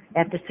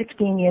after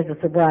 16 years of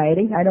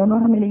sobriety. I don't know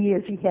how many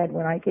years he had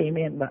when I came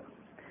in, but,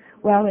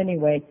 well,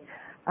 anyway,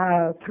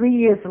 3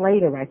 years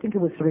later, I think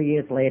it was 3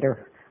 years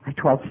later, I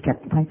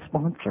 12-stepped my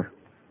sponsor.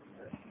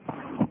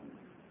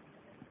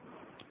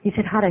 He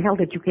said, how the hell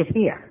did you get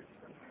here?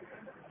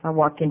 I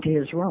walked into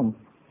his room.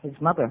 His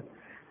mother,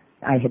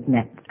 I had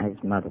met, his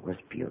mother was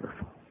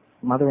beautiful.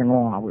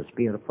 Mother-in-law was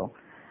beautiful.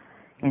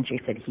 And she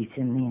said, he's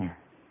in there.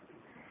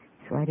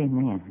 He's right in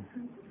there.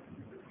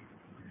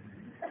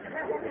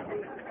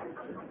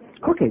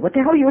 Cookie, what the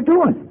hell are you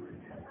doing?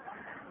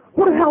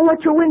 Who the hell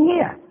let you in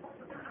here?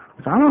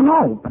 I said, I don't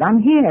know, but I'm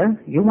here.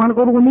 You want to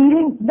go to a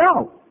meeting?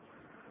 No.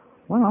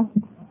 Well,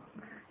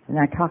 and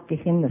I talked to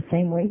him the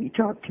same way he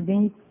talked to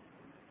me.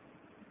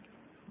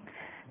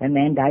 That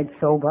man died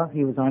sober.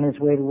 He was on his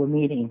way to a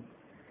meeting,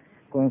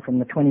 going from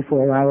the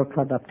 24-hour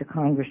club up to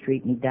Congress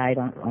Street, and he died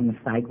on the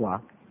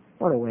sidewalk.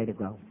 What a way to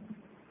go.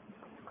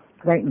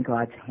 Right in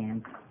God's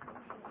hand.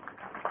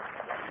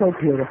 So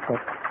beautiful.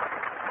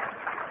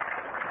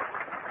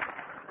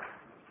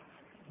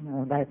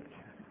 No, that's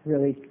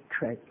really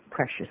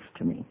precious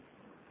to me.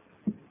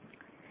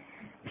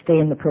 Stay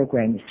in the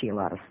program, you see a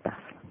lot of stuff.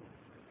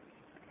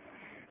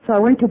 So I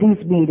went to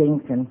these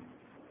meetings and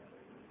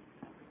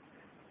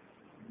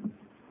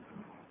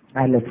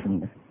I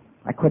listened.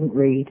 I couldn't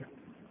read.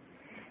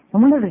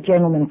 And one of the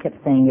gentlemen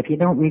kept saying, if you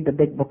don't read the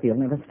big book, you'll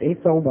never stay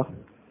sober.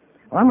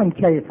 Well, I'm going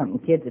to tell you something,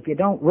 kids. If you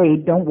don't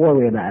read, don't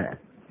worry about it.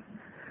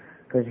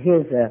 Because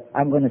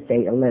I'm going to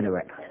say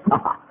illiterate.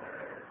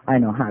 I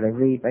know how to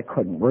read, but I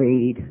couldn't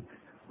read.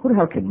 Who the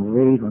hell can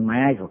read when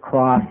my eyes were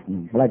crossed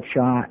and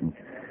bloodshot?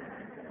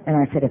 And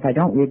I said, if I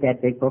don't read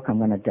that big book, I'm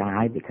going to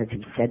die, because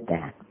he said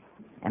that.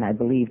 And I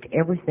believed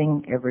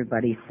everything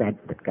everybody said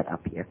that got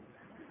up here.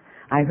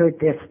 I heard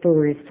their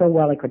stories so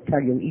well I could tell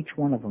you each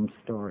one of them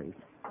stories.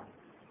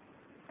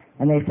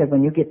 And they said,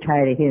 when you get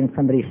tired of hearing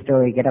somebody's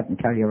story, get up and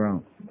tell your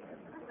own.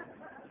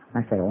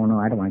 I said, oh no,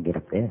 I don't want to get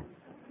up there.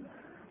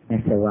 They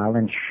said, well,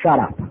 then shut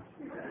up.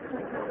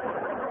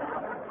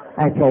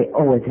 I'd say,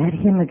 oh, is that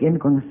him again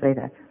going to say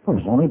that? Well,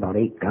 there's only about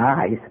 8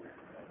 guys.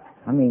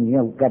 I mean,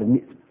 got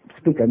to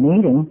speak a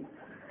meeting.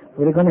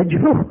 What are you going to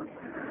do?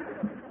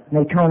 And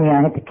they told me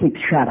I had to keep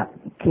shut up,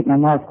 keep my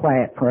mouth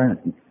quiet for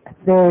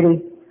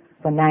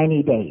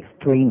 90 days,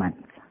 3 months.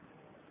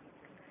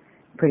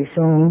 Pretty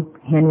soon,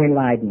 Henry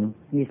Lydon,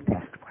 he's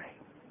passed away.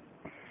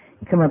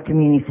 He came up to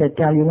me and he said,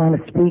 Del, you want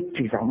to speak?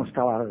 Geez, I almost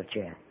fell out of the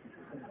chair.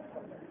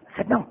 I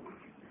said, no.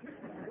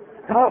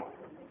 No.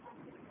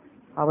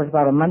 I was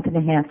about a month and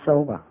a half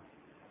sober.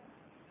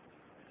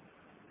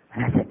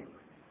 And I said,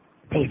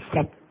 they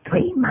said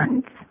 3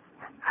 months.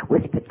 I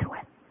whispered to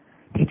him,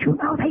 did you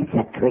know they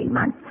said 3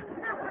 months?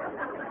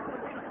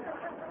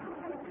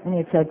 And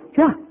he said,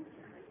 yeah,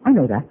 I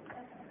know that.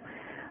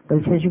 But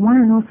he says, you want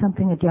to know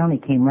something, Adele? And he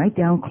came right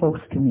down close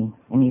to me.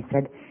 And he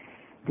said,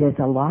 there's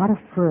a lot of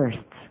firsts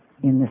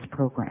in this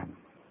program.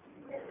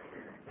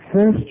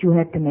 First, you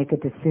had to make a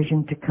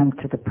decision to come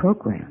to the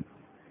program.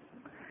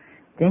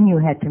 Then you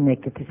had to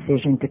make a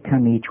decision to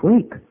come each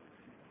week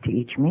to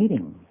each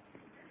meeting.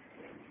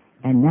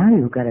 And now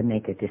you've got to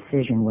make a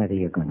decision whether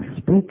you're going to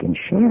speak and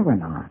share or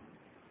not.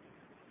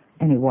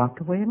 And he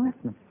walked away and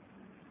left me.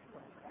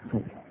 I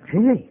said,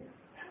 gee,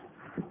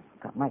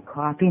 got my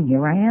coffee and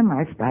here I am.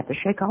 I start to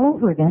shake all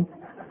over again.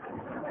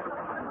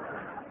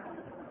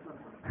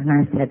 And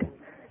I said,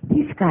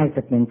 these guys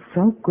have been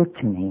so good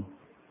to me.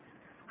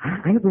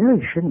 I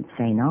really shouldn't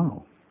say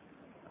no.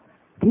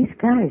 These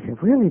guys have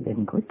really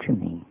been good to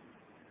me.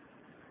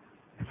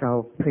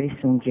 So pretty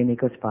soon Jimmy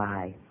goes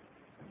by.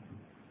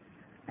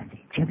 I said,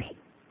 Jimmy.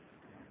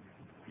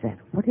 He said,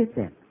 what is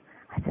it?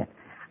 I said,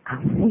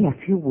 I'll say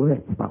a few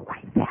words about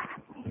like that.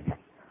 He said,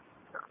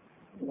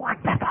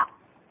 wonderful.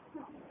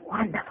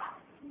 Wonderful.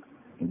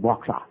 He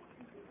walks off.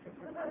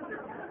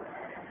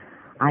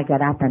 I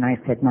got up and I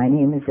said, my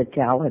name is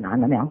Adele and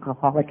I'm an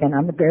alcoholic and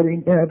I'm very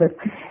nervous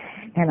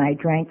and I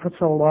drank for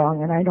so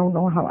long and I don't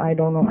know.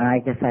 I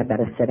guess I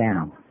better sit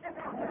down.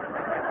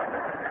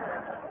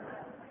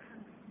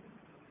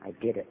 I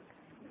did it.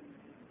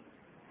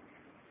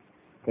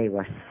 They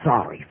were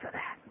sorry for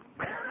that.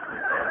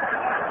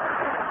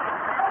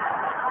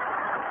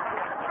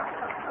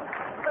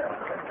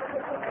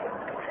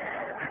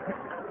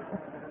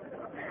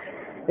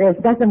 There's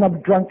nothing a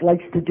drunk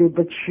likes to do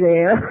but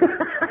share.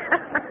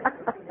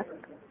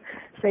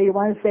 So you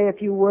want to say a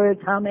few words?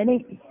 How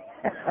many?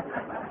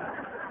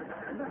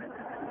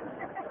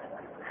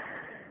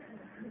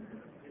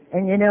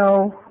 And you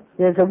know,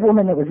 there's a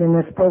woman that was in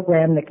this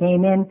program that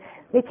came in.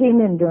 They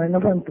came in during the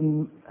month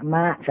of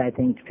March, I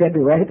think,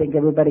 February. I think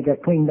everybody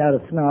got cleaned out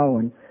of snow.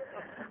 And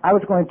I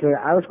was going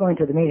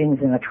to the meetings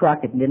in a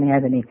truck and didn't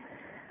have any.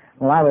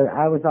 Well, I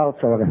was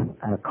also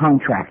a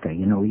contractor,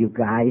 you know, you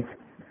guys.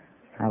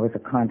 I was a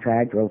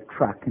contractor, drove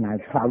truck, and I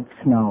plowed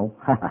snow.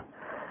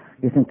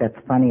 You think that's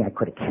funny? I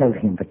could have killed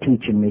him for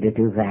teaching me to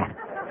do that.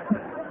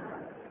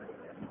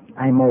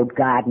 I mowed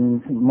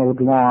gardens, and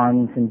mowed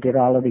lawns, and did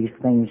all of these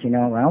things, you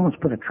know. I almost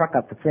put a truck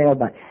up for sale,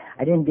 but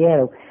I didn't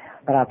dare.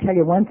 But I'll tell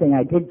you one thing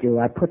I did do.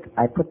 I put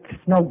the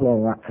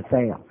snowblower up for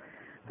sale.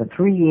 For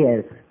 3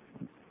 years,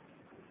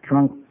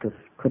 drunk as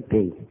could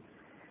be,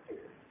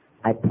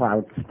 I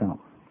plowed snow.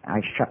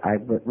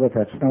 With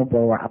a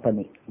snowblower up on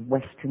the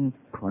western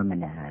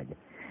promenade.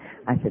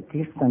 I said,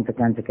 these sons of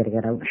guns are going to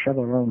get out and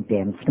shovel their own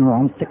damn snow.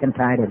 I'm sick and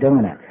tired of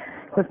doing it.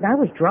 Because I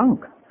was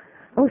drunk.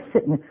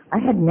 I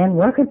had men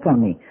working for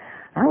me.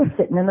 I was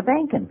sitting in the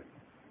banking.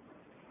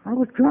 I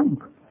was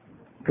drunk.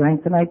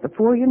 Drank the night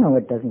before, you know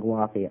it doesn't go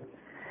off here.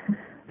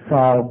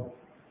 So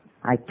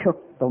I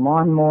took the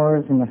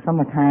lawnmowers in the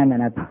summertime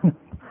and I put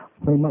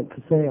them up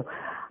for sale.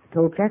 I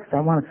told Jax,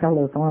 I want to sell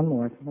those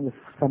lawnmowers. It was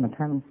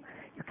summertime.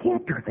 You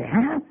can't do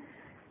that.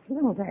 You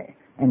know that.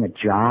 And the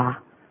jaw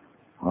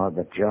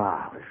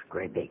was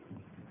great big.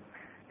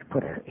 He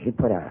put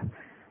a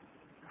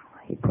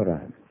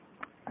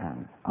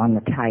on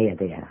the tire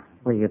there,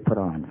 where you put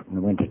on in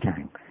the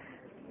wintertime.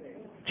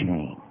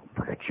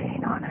 Put a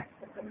chain on it.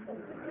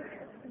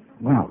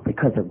 Well,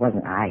 because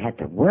I had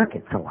to work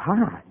it so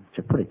hard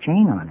to put a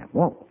chain on it.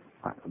 Whoa,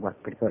 it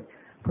worked pretty good.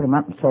 Put him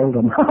up and sold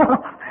him.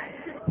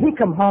 He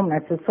come home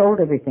and I said, sold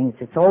everything. He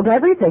said, sold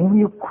everything?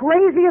 You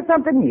crazy or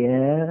something?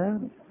 Yeah.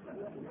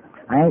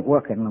 I ain't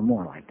working no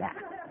more like that.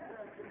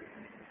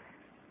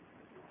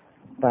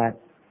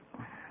 But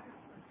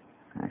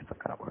I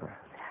forgot where I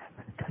was at,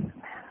 but it doesn't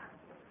matter.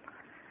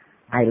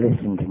 I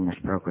listened in this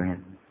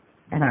program,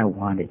 and I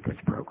wanted this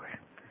program.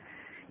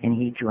 And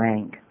he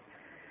drank.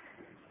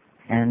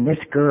 And this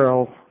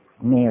girl,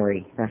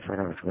 Mary, that's what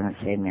I was going to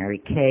say, Mary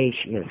Kay,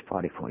 she has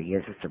 44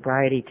 years of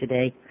sobriety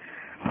today.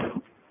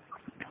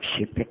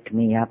 She picked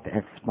me up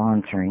as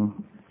sponsoring,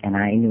 and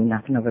I knew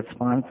nothing of a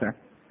sponsor.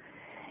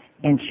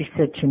 And she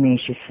said to me,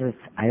 she says,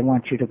 I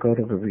want you to go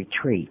to a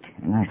retreat.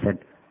 And I said,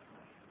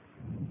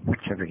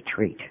 what's a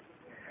retreat?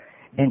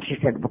 And she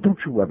said, well, don't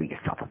you worry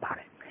yourself about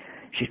it.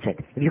 She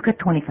said, have you got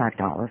 $25?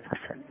 I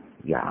said,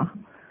 yeah.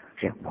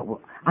 She said,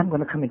 well, I'm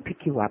going to come and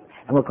pick you up,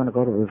 and we're going to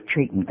go to a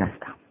retreat in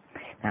Bethel.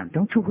 Now,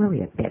 don't you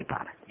worry a bit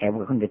about it. And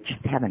we're going to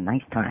just have a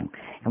nice time,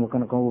 and we're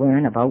going to go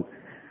learn about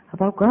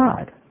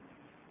God.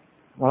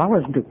 Well, I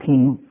wasn't too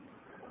keen,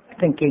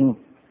 thinking,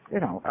 you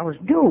know, I was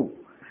new.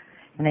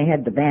 And they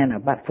had the banner,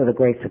 but for the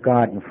grace of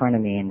God, in front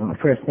of me, and the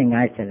first thing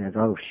I said is,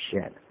 oh,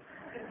 shit.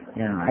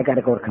 You know, I got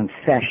to go to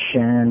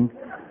confession.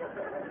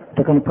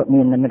 They're going to put me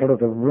in the middle of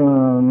the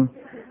room,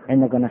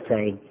 and they're going to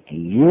say,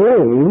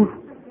 you?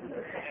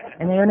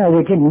 And, you know,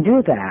 we didn't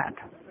do that.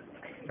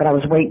 But I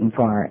was waiting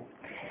for it.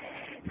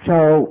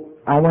 So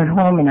I went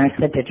home, and I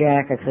said to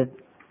Jack, I said,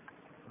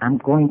 I'm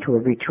going to a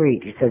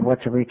retreat. He said,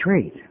 what's a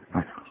retreat?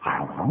 I said, I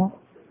don't know.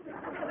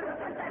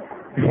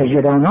 He said,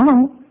 you don't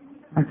know?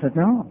 I said,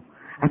 no.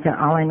 I said,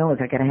 all I know is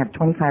I got to have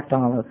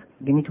 $25.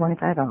 Give me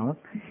 $25.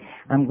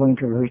 I'm going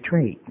to a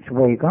retreat. He said,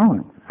 where are you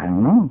going? I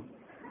don't know.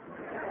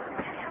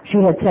 She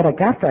had said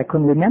Augusta. I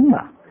couldn't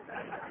remember.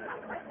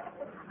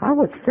 I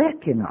was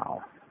sick, you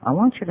know. I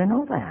want you to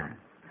know that.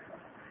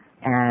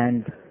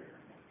 And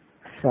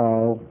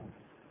so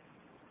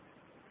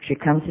she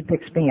comes and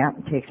picks me up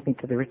and takes me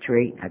to the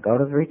retreat. I go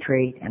to the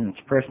retreat, and it's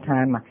the first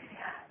time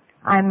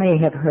I may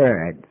have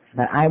heard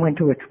that I went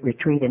to a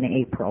retreat in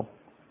April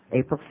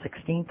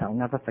 16th. I'll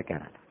never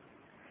forget it.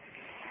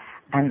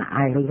 And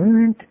I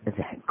learned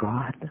that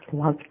God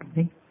loved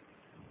me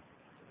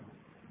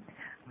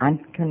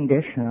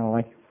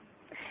unconditionally.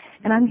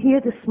 And I'm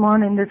here this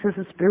morning. This is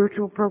a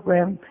spiritual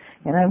program,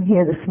 and I'm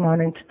here this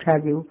morning to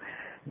tell you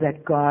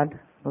that God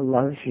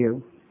loves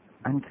you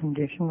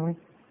unconditionally.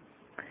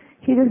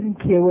 He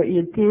doesn't care what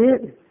you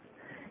did,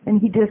 and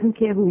He doesn't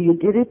care who you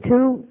did it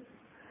to.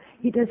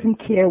 He doesn't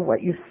care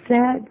what you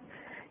said.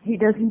 He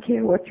doesn't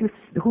care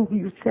who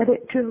you said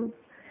it to.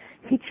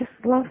 He just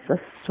loves us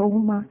so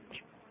much.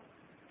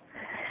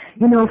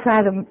 You know,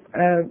 Father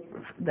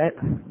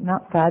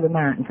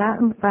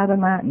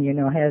Martin, you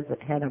know,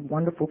 had a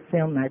wonderful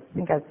film. I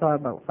think I saw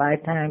about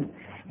 5 times,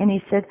 and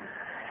he said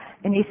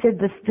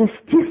the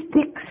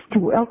statistics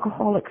to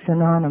Alcoholics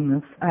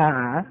Anonymous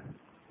are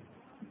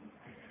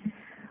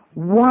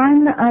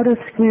 1 out of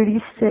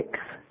 36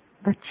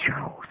 are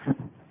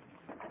chosen.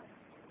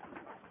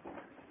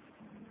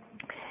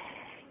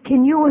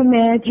 Can you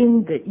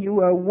imagine that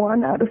you are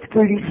 1 out of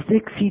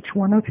 36, each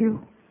one of you?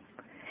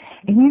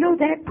 And you know,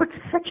 that puts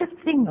such a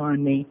thing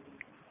on me.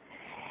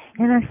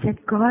 And I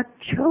said, God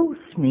chose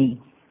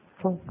me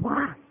for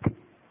what?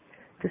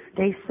 To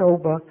stay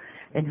sober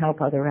and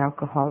help other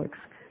alcoholics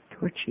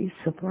to achieve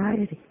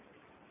sobriety.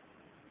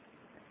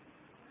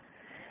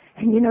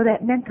 And you know,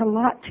 that meant a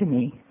lot to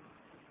me.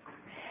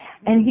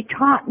 And he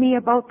taught me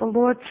about the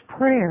Lord's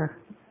Prayer.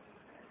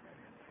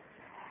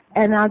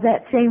 And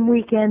that same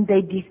weekend,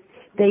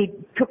 they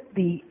took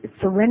the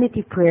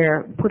Serenity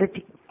Prayer, took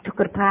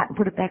it apart and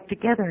put it back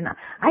together. And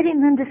I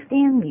didn't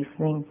understand these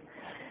things.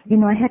 You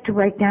know, I had to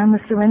write down the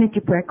Serenity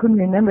Prayer. I couldn't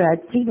remember.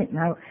 I'd seen it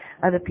in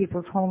other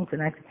people's homes,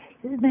 and I said,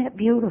 isn't that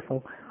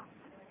beautiful?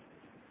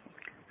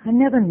 I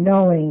never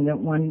knowing that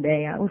one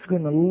day I was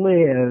going to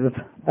live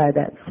by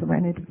that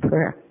Serenity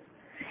Prayer.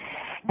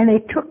 And they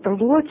took the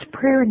Lord's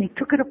Prayer and they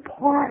took it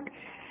apart.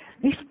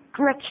 They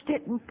stretched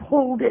it and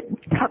pulled it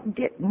and tugged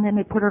it, and then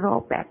they put it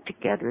all back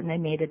together, and they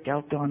made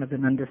Adele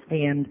Donovan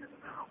understand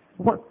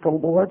what the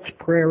Lord's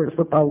Prayer is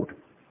about.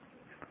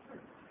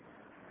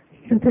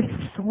 And there's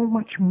so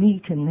much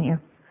meat in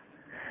there.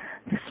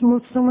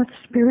 There's so much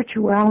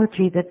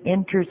spirituality that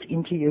enters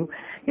into you.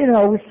 You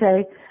know, we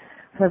say,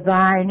 for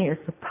thine is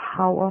the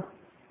power.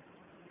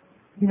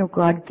 You know,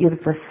 God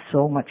gives us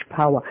so much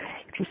power.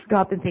 If you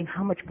stop and think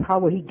how much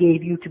power He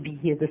gave you to be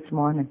here this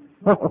morning.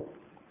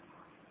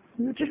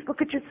 You just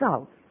look at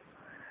yourself.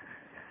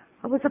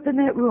 I was up in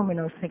that room and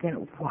I was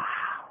thinking, wow,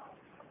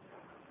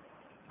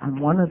 I'm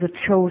one of the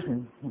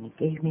chosen. And He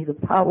gave me the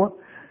power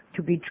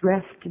to be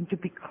dressed and to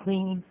be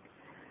clean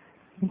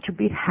and to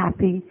be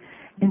happy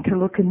and to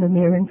look in the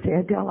mirror and say,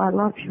 Adele, I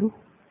love you.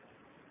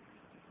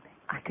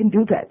 I can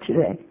do that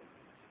today.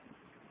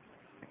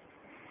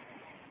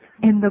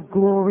 And the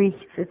glory,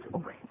 He says,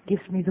 oh, it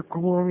gives me the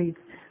glory,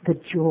 the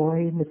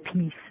joy and the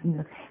peace and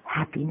the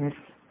happiness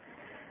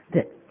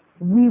that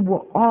we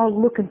were all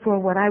looking for,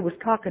 what I was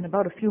talking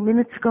about a few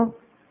minutes ago.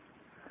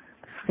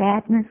 The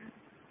sadness,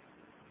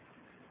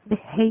 the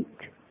hate.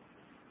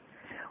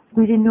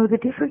 We didn't know the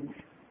difference.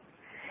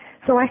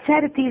 So I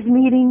sat at these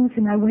meetings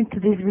and I went to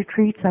these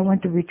retreats. I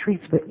went to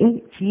retreats for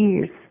 8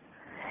 years.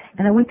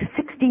 And I went to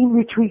 16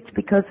 retreats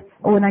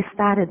and I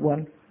started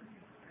one.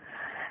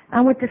 I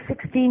went to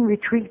 16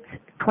 retreats,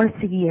 twice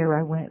a year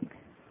I went,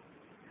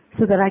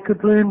 so that I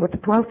could learn what the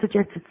 12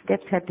 suggested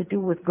steps had to do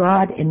with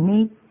God and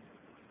me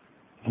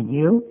and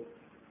you.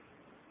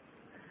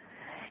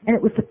 And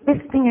it was the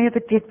best thing I ever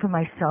did for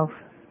myself.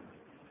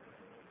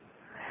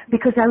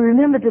 Because I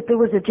remember that there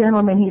was a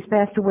gentleman, he's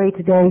passed away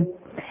today,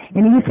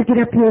 and he used to get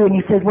up here and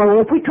he said, well,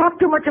 if we talk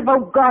too much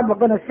about God, we're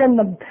going to send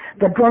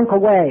the drunk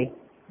away.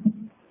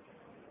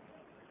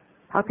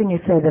 How can you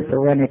say the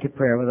Serenity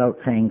Prayer without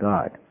saying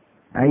God?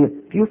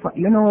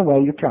 You know a way,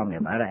 you tell me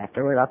about it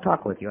afterward. I'll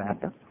talk with you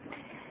after.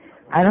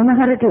 I don't know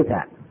how to do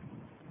that.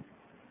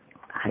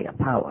 Higher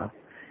power.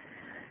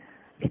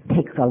 It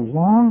takes a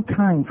long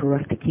time for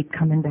us to keep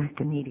coming back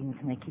to meetings,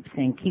 and they keep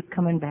saying, keep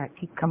coming back,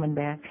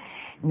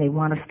 and they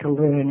want us to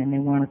learn, and they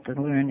want us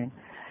to learn. And,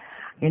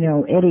 you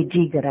know, Eddie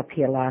G got up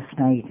here last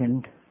night,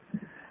 and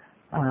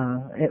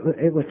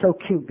it was so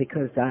cute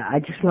because I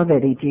just love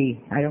Eddie G.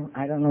 I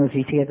don't know if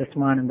he's here this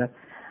morning, but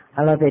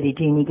I love Eddie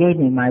G, and he gave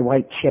me my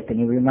white chip, and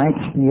he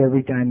reminds me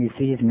every time he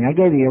sees me. I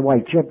gave you your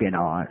white chip, you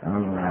know. I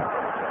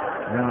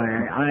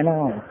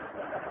know.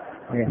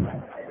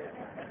 Yeah.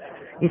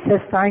 He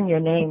says, sign your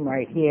name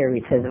right here.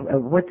 He says,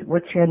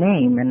 what's your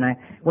name? And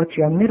what's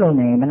your middle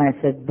name? And I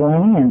said,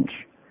 Blanche.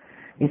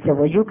 He said,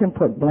 well, you can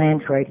put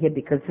Blanche right here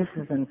because this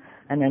is an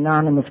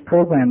anonymous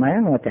program. I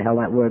don't know what the hell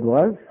that word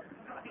was.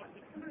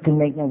 Didn't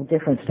make no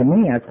difference to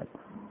me. I said,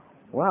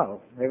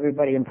 well,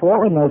 everybody in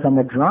Portland knows I'm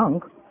a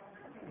drunk.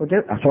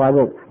 So I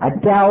wrote,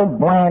 Adele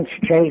Blanche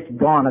Chase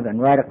Donovan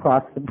right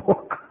across the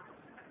book.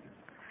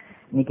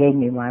 And he gave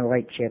me my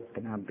white chip,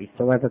 and I'll be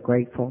so ever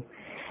grateful.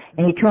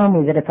 And he told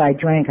me that if I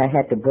drank, I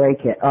had to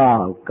break it.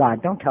 Oh,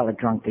 God, don't tell a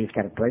drunk that he's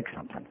got to break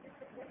something.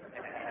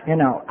 You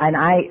know, and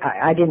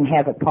I didn't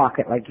have a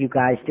pocket like you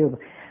guys do,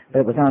 but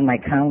it was on my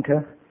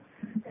counter.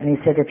 And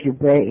he said, if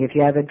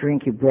you have a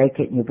drink, you break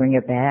it and you bring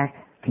it back.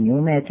 Can you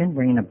imagine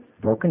bringing a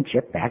broken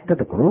chip back to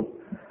the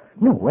group?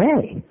 No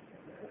way.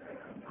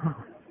 Oh,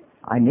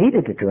 I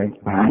needed a drink,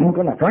 but I'm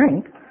going to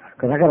drink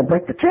because I got to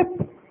break the chip.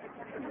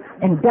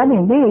 And dummy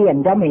me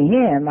and dummy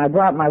him, I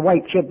brought my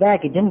white chip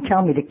back. He didn't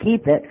tell me to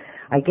keep it.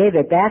 I gave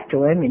it back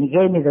to him, and he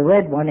gave me the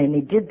red one, and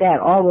he did that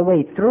all the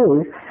way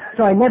through,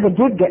 so I never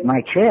did get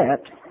my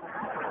chips.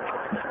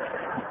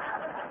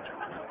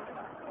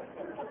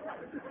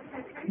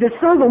 The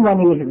silver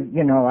one,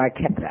 you know, I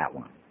kept that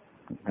one.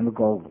 And the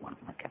gold one,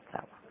 I kept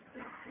that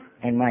one.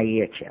 And my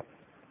ear chip.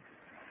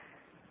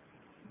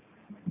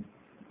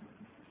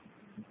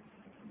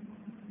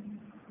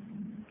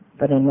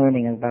 But in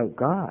learning about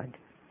God,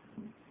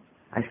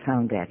 I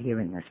found that here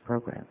in this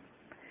program.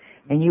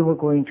 And you were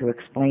going to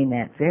explain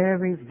that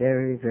very,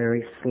 very,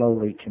 very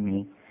slowly to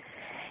me.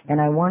 And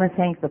I want to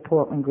thank the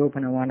Portland group,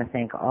 and I want to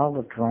thank all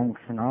the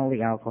drunks and all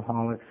the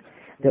alcoholics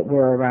that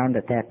were around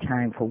at that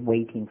time for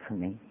waiting for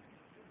me.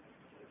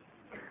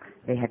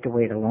 They had to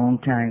wait a long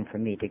time for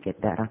me to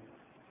get better.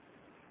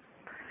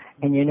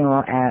 And you know,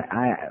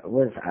 I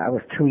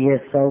was 2 years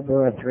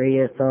sober or 3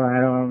 years sober,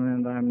 I don't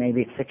remember,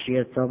 maybe 6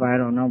 years sober, I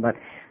don't know, but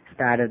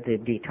started the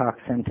detox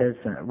centers.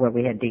 Well,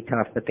 we had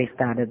detox, but they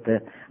started the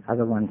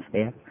other ones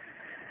there,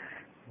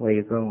 where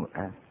you go,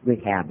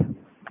 rehab.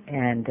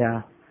 And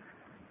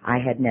I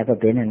had never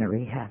been in a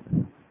rehab.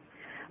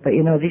 But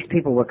these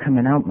people were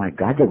coming out. My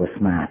God, they were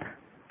smart.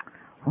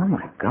 Oh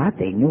my God,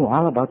 they knew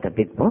all about the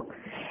big book.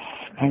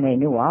 And they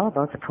knew all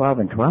about the 12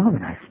 and 12.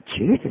 And I said,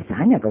 Jesus,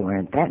 I never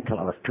learned that until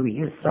I was 2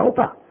 years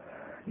sober.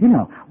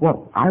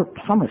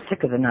 Some are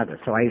sicker than others.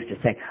 So I used to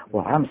say,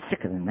 well, I'm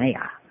sicker than they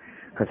are.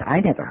 Because I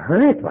never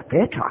heard what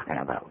they're talking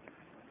about.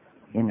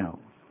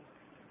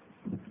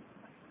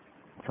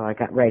 So I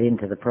got right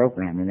into the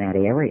program in that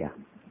area.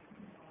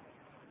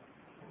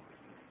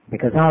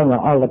 Because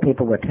all the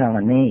people were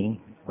telling me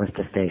was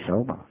to stay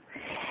sober.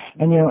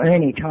 And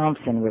Ernie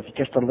Thompson was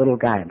just a little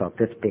guy about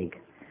this big.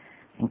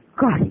 And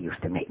God, he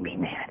used to make me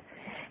mad.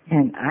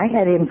 And I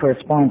had him for a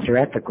sponsor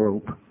at the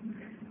group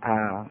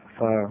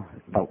for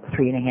about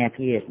 3.5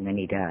 years, and then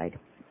he died.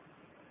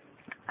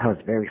 I was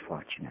very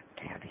fortunate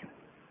to have him.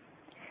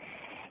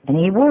 And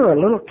he wore a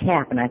little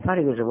cap, and I thought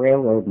he was a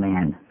railroad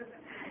man.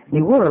 And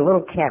he wore a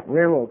little cap,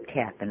 railroad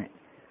cap, and it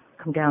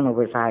come down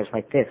over his eyes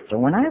like this. So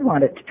when I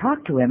wanted to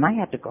talk to him, I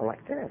had to go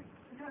like this.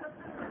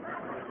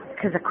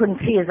 Because I couldn't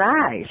see his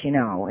eyes,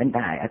 And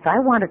if I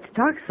wanted to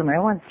talk to somebody,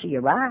 I wanted to see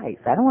your eyes.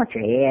 I don't want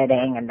your head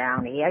hanging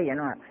down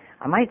here,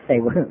 I might say,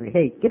 well,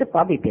 hey, get a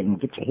bobby pin and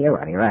get your hair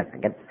out of your eyes. I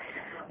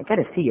got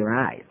to see your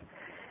eyes.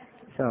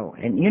 So,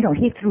 and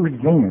he threw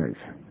zingers.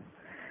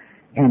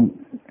 And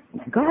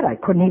God, I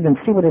couldn't even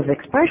see what his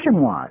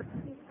expression was.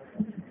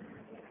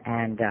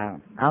 And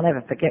I'll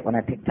never forget when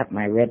I picked up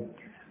my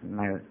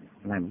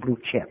blue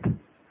chip.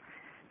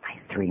 My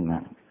 3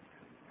 months.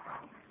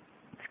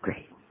 It's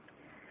great.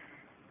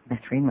 My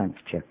 3 months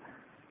chip.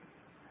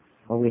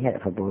 Well, we had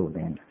it for blue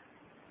then.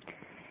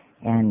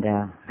 And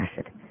I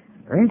said,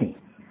 Ernie,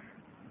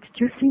 did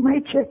you see my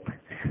chip?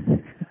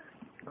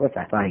 Of course,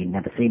 I thought he'd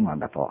never seen one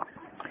before.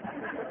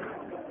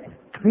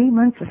 3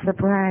 months of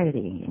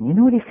sobriety. And you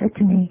know what he said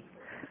to me?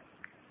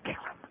 Kill him.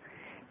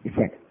 He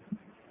said,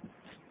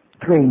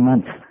 3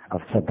 months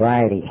of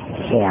sobriety.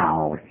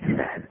 Hell, he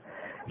said.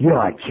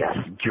 You're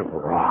just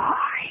dry.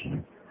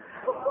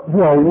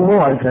 Well,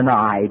 wasn't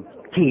I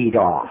teed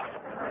off?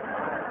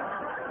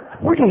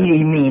 What did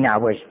he mean I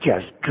was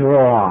just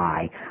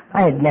dry?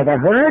 I had never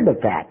heard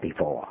of that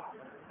before.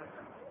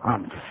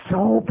 I'm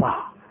sober.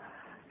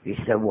 He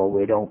said, well,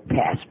 we don't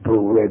pass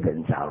blue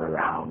ribbons out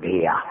around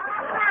here.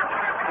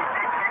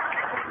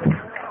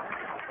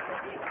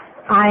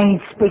 I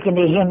ain't speaking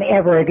to him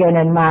ever again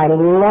in my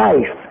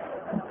life.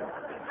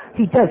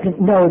 He doesn't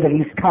know that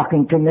he's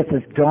talking to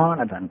Mrs.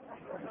 Donovan.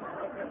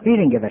 He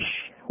didn't give a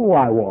who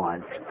I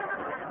was.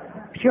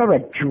 You're a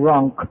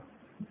drunk.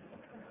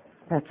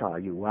 That's all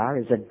you are,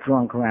 is a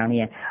drunk around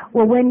here.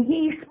 Well, when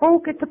he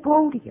spoke at the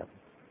podium,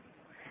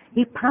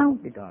 he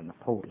pounded on the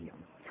podium.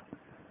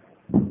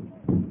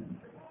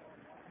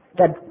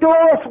 The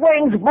door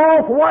swings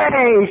both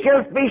ways.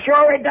 Just be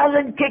sure it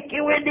doesn't kick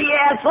you in the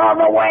ass on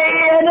the way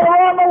in or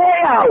on the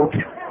way out.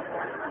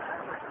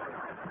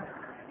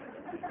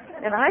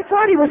 And I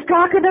thought he was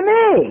talking to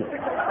me.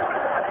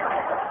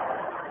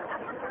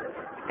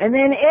 And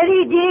then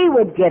Eddie D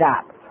would get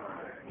up.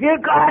 You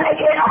gotta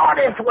get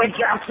honest with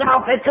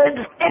yourself. It's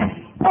in step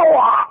 4.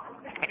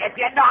 And if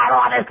you're not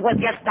honest with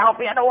yourself,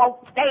 you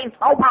won't stay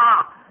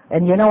sober.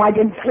 And I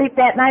didn't sleep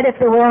that night if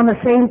they were on the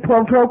same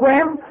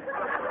program.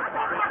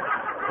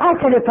 I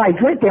said, if I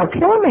drink, they'll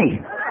kill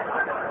me.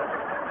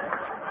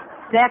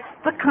 That's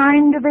the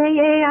kind of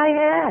AA I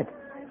had.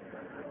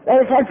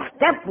 They said,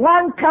 step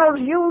 1 tells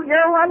you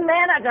you're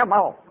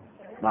unmanageable.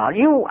 Well,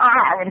 you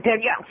are until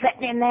you're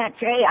sitting in that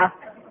chair.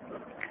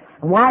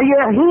 While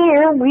you're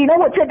here, we know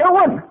what you're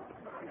doing.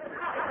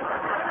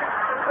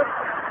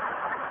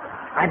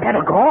 I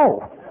better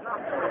go.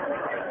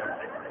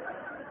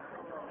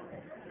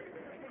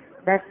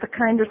 That's the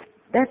kind of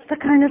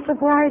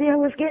sobriety I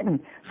was getting.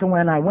 So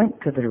when I went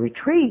to the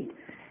retreat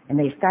and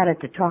they started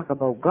to talk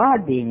about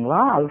God being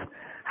love,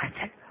 I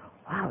said,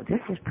 wow,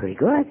 this is pretty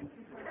good.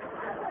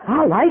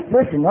 I like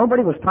this, and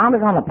nobody was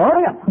pounding on the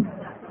podium.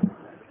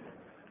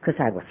 Because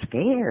I was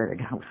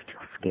scared. I was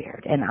still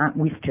scared. And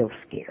we're still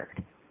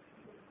scared.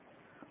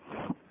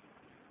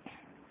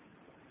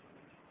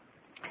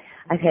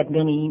 I've had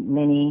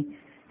many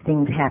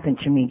things happen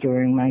to me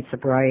during my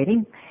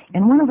sobriety,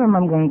 and one of them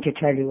I'm going to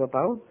tell you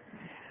about.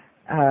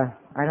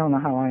 I don't know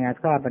how long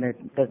I've got, but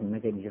it doesn't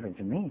make any difference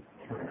to me.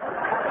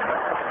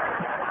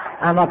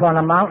 I'm up on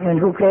a mountain, and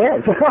who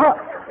cares?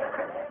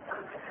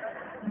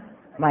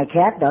 My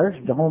cat does,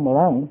 the Home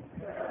Alone.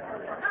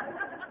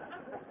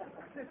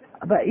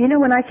 But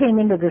when I came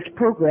into this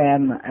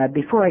program,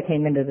 before I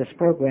came into this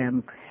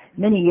program,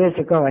 many years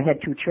ago, I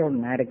had 2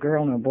 children. I had a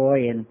girl and a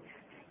boy, and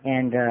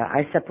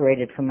I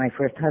separated from my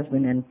first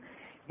husband,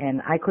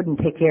 and I couldn't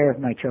take care of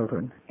my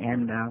children,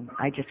 and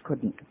I just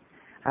couldn't.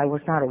 I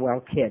was not a well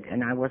kid,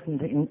 and I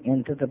wasn't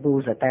into the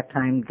booze at that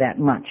time that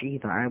much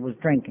either. I was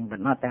drinking, but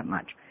not that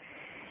much.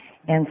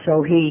 And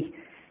so he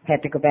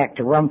had to go back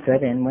to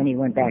Rumford, and when he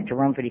went back to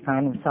Rumford, he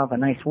found himself a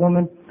nice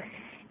woman,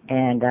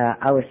 and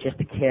I was just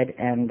a kid,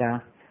 and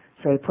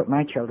so he put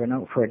my children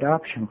out for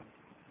adoption.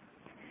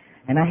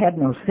 And I had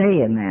no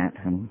say in that,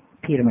 and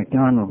Peter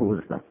McDonald, who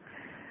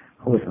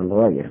was the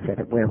lawyer,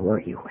 said, where were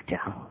you,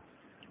 Adele,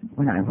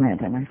 when I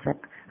went? And I said,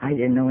 I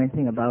didn't know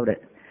anything about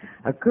it.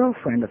 A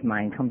girlfriend of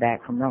mine come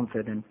back from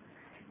Rumford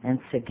and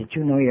said, did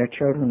you know your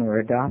children were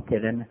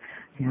adopted? And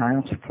I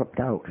almost flipped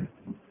out.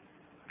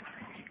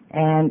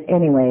 And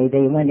anyway,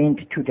 they went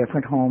into 2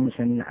 different homes,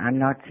 and I'm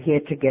not here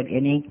to get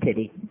any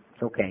pity.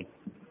 It's okay.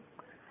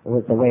 It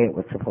was the way it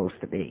was supposed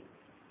to be.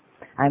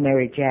 I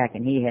married Jack,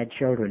 and he had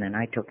children, and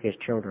I took his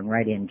children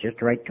right in,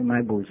 just right to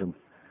my bosom.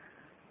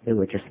 They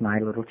were just my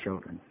little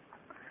children.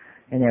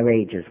 And their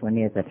ages were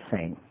near the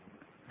same.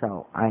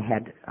 So I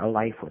had a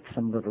life with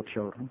some little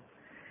children.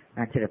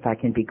 I said, if I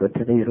can be good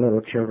to these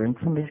little children,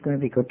 somebody's going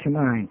to be good to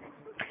mine.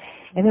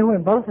 And they were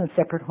both in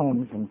separate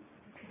homes,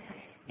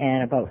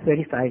 and about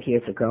 35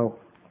 years ago,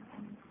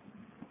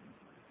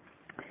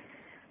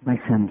 my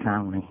son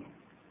found me.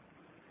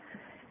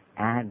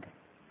 And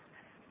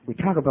we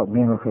talk about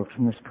miracles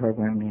in this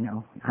program, you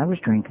know. I was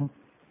drinking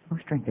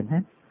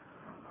then.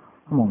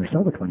 I'm only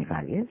sober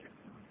 25 years.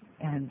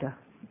 And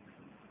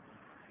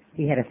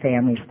he had a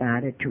family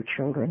started, 2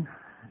 children,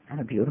 and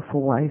a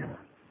beautiful wife.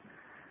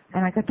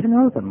 And I got to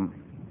know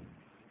them.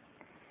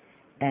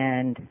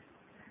 And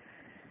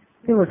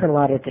there was a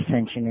lot of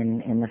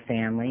dissension in the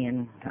family,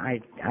 and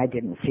I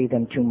didn't see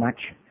them too much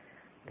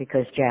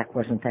because Jack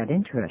wasn't that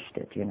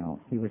interested, you know.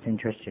 He was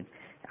interested.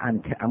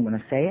 I'm going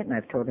to say it, and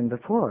I've told him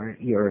before,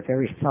 you're a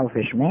very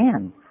selfish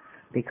man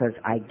because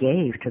I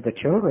gave to the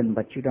children,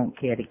 but you don't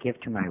care to give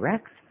to my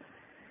Rex.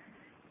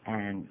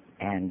 And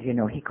you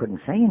know, he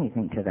couldn't say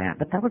anything to that,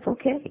 but that was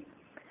okay.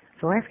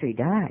 So after he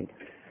died,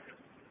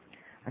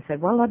 I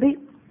said, well, Lovey,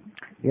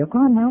 you're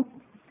gone now.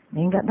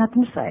 You ain't got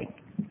nothing to say.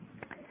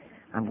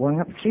 I'm going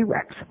up to see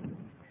Rex.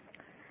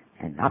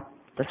 And up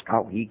the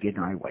Skowhegan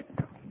I went.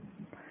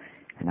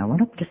 And I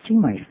went up to see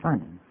my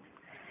son.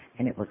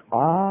 And it was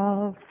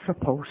all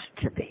supposed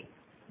to be.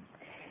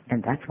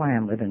 And that's why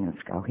I'm living in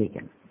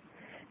Skowhegan.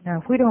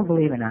 Now, if we don't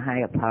believe in a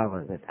higher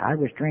power, that I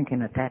was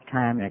drinking at that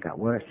time and it got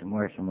worse and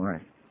worse and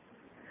worse.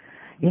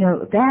 You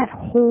know, that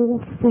whole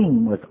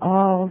thing was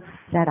all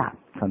set up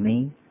for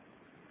me.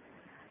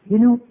 You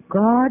know,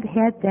 God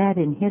had that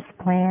in His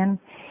plan,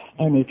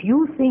 and if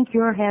you think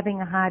you're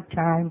having a hard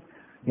time,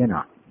 you're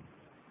not.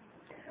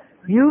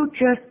 You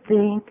just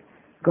think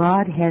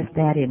God has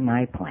that in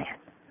my plan.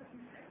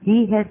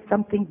 He has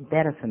something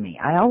better for me.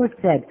 I always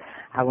said,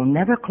 I will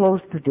never close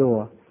the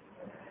door.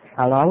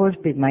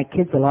 My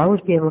kids will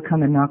always be able to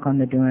come and knock on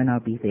the door, and I'll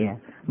be there.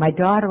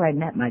 I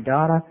met my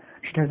daughter.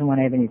 She doesn't want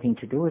to have anything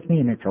to do with me,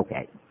 and it's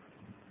okay.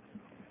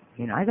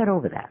 You know, I got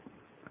over that.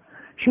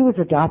 She was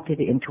adopted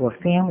into a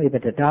family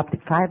that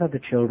adopted 5 other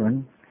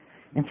children,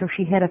 and so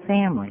she had a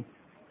family.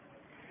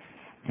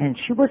 And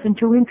she wasn't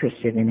too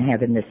interested in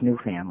having this new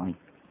family.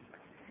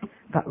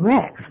 But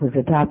Rex was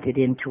adopted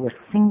into a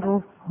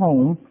single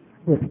home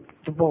with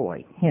the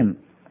boy, him.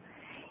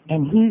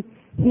 And he,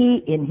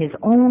 in his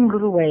own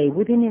little way,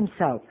 within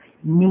himself,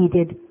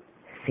 needed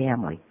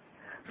family.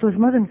 So his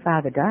mother and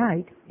father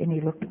died, and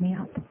he looked me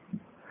up.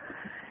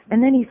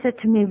 And then he said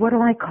to me, what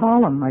do I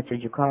call them? I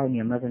said, you call them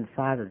your mother and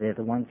father. They're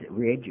the ones that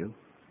reared you.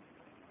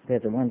 They're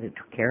the ones that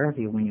took care of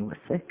you when you were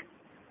sick.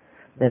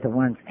 They're the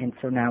ones. And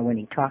so now when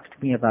he talks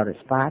to me about his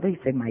father, he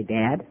said, my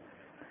dad.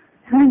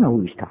 And I know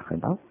who he's talking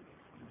about.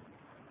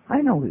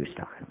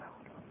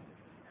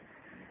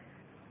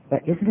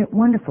 But isn't it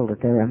wonderful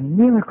that there are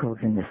miracles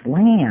in this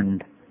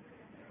land?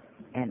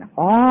 And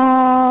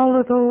all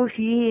of those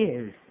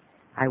years,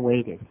 I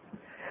waited.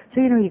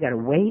 So, you know, you got to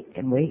wait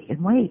and wait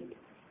and wait.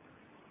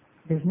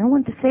 There's no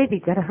one to save you.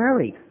 You've got to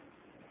hurry.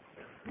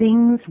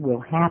 Things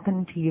will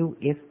happen to you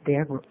if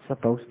they're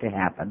supposed to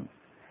happen.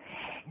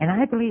 And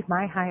I believe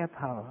my higher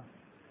power,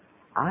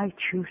 I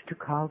choose to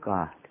call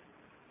God,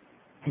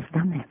 has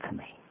done that for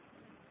me.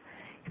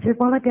 He said,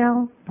 well,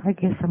 Adele, I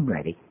guess I'm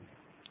ready.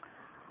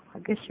 I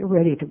guess you're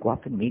ready to go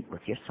up and meet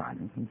with your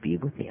son and be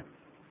with him.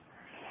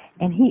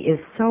 And he is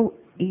so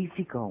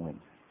easygoing.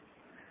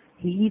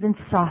 He even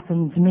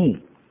softens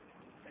me.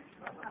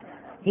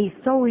 He's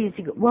so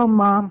easy. Well,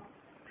 Mom,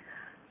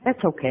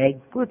 that's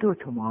okay. We'll do it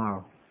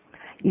tomorrow.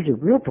 He's a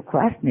real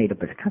procrastinator,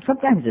 but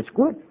sometimes it's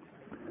good.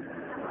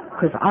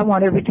 Because I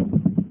want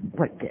everything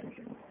like this.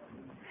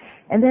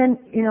 And then,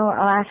 you know,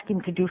 I'll ask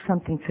him to do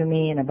something for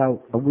me, and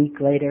about a week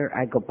later,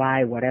 I go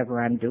by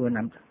whatever I'm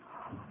doing.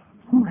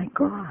 Oh my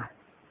God,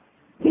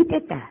 he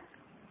did that.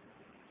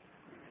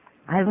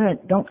 I learned,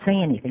 don't say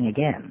anything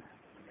again.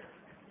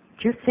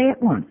 Just say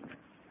it once.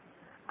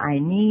 I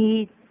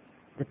need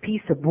the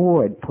piece of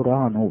board put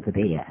on over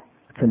there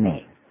for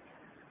me.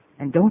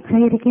 And don't say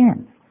it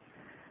again.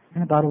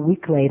 And about a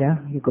week later,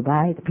 you go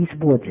by, the piece of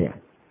board's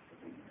there.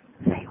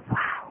 Say,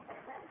 wow,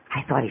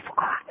 I thought he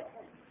forgot.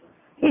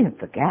 He didn't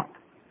forget.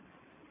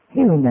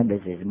 He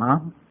remembers his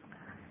mom.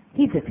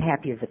 He's as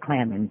happy as a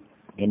clam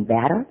in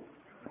batter.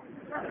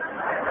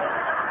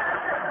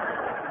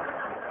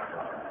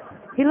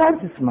 He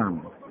loves his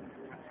mom.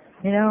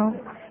 You know,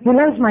 he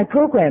loves my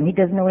program. He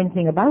doesn't know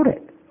anything about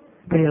it.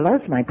 But he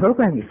loves my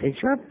program. He says,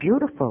 you're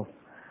beautiful.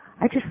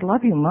 I just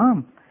love you,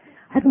 Mom.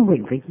 I've been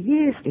waiting for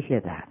years to hear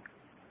that.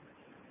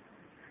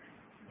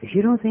 If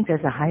you don't think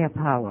there's a higher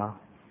power,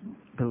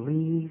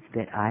 believe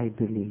that I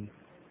believe.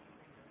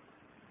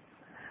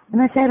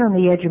 And I sat on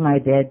the edge of my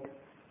bed,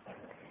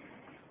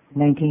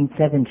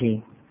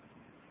 1970,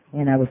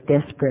 and I was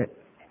desperate.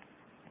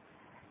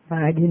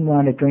 I didn't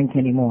want to drink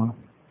anymore.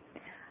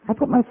 I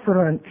put my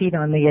feet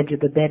on the edge of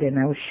the bed, and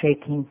I was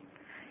shaking.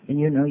 And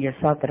you know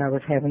yourself that I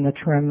was having the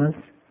tremors.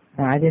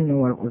 And I didn't know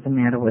what was the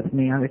matter with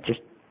me. I was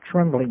just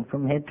trembling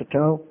from head to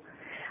toe.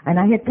 And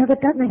I had never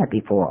done that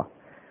before.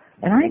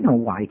 And I know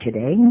why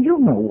today, and you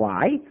know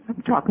why.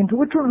 I'm talking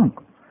to a drunk.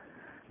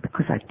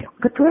 Because I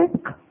took a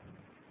drink.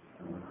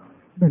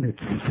 And it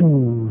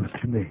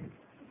soothed me.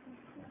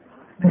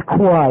 It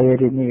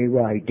quieted me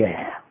right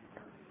down.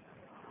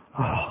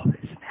 Oh,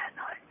 isn't that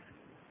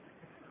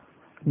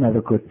nice?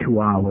 Another good 2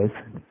 hours.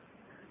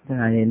 Then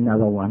I need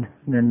another one.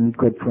 Then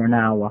good for an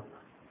hour.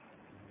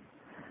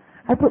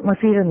 I put my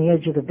feet on the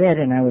edge of the bed,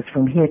 and I was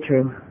from here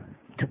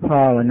to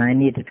Paul, and I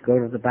needed to go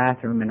to the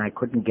bathroom, and I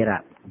couldn't get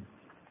up.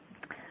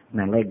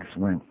 My legs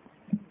weren't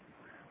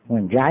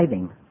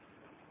jiving.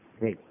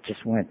 They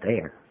just weren't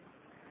there.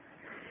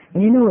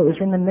 And you know, it was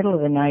in the middle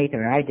of the night,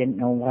 or I didn't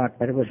know what,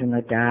 but it was in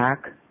the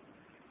dark.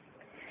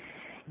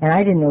 And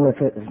I didn't know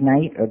if it was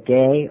night or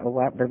day or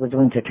what, but it was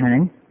winter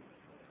time.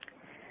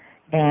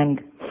 And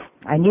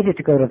I needed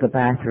to go to the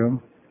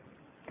bathroom.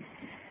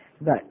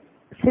 But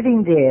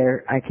sitting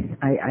there,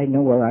 I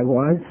know where I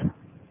was.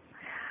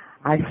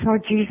 I saw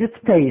Jesus'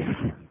 face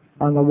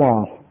on the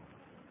wall.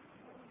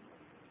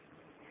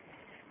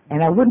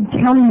 And I wouldn't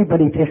tell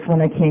anybody this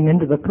when I came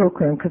into the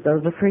program because I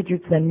was afraid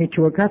you'd send me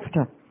to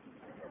Augusta.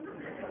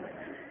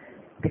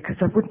 Because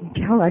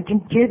I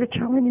didn't dare to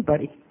tell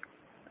anybody.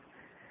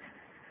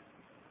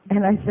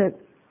 And I said,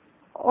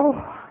 oh,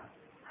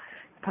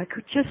 if I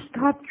could just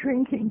stop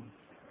drinking.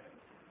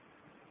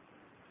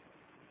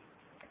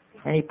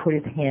 And he put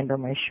his hand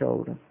on my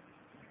shoulder.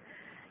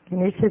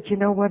 And he said, you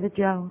know what,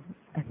 Adele?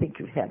 I think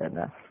you've had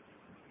enough.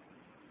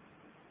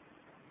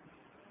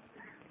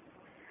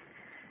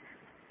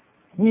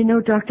 You know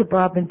Dr.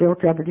 Bob and Bill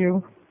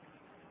W?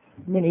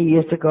 Many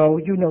years ago.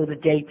 You know the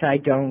dates. I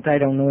don't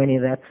know any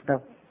of that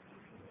stuff.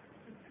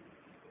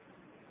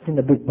 It's in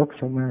the big book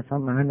somewhere, I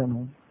don't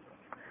know.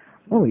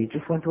 Oh, you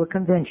just went to a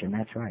convention,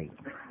 that's right.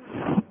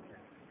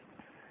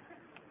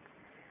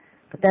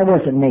 But that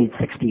wasn't made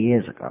 60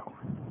 years ago.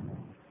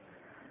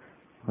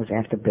 It was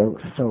after Bill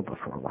was sober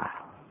for a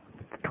while.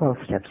 The 12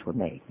 steps were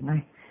made.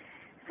 And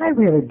I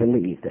really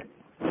believe that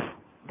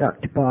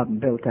Dr. Bob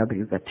and Bill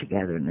W. got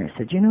together and they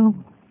said, you know,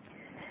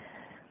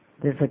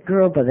 there's a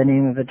girl by the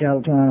name of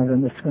Adele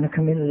Donovan that's going to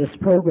come into this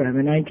program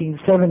in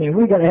 1970.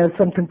 We got to have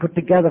something put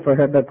together for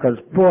her because,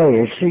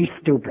 boy, is she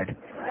stupid.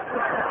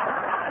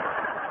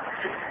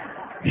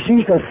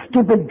 She's a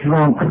stupid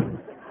drunk.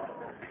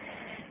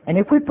 And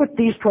if we put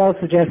these 12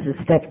 suggested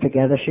steps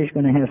together, she's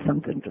going to have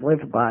something to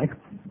live by.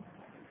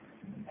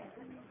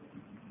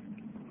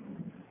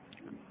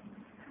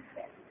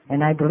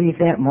 And I believe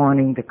that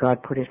morning that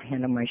God put his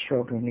hand on my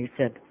shoulder and he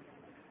said,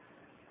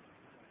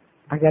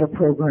 I got a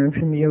program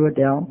from you,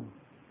 Adele,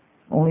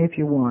 only if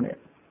you want it.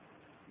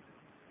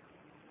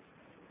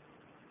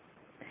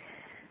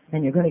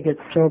 And you're going to get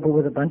sober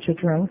with a bunch of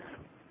drunks,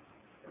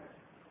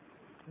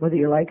 whether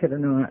you like it or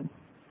not.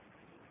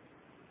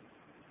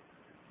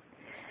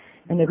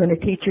 And they're going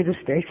to teach you to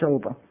stay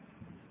sober.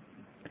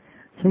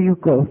 So you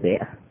go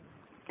there.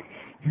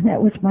 And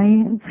that was my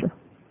answer.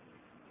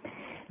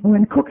 And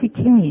when Cookie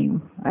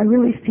came, I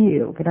really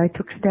feel that I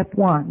took step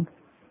one.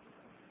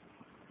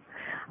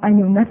 I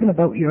knew nothing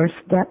about your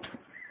steps.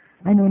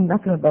 I knew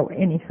nothing about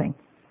anything.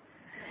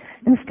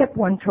 And step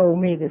one told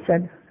me, they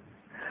said,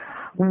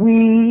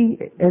 we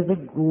as a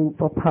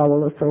group are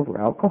powerless over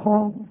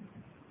alcohol.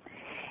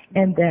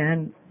 And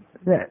then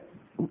that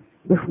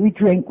if we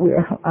drink,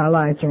 our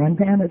lives are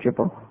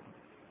unmanageable.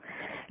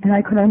 And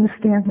I could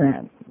understand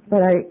that,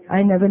 but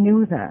I never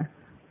knew that.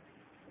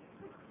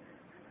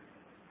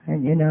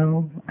 And you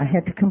know, I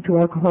had to come to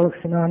Alcoholics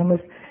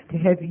Anonymous to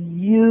have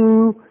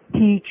you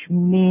teach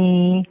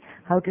me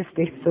how to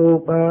stay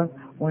sober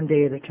one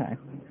day at a time.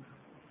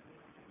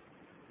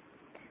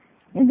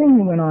 And then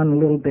you went on a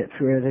little bit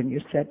further and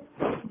you said,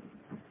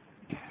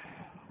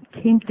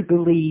 came to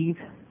believe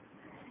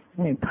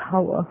in a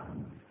power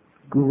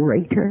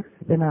greater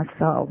than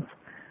ourselves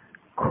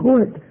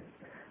could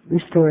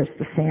restore us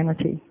to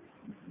sanity.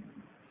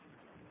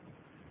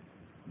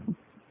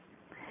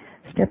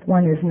 Step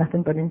one is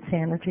nothing but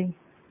insanity.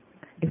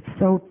 It's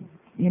so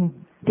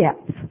in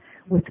depth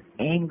with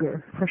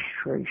anger,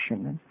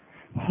 frustration,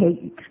 and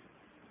hate.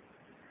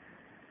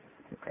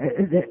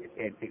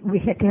 We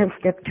had to have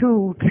step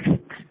two to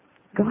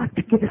God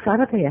to get us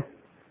out of there.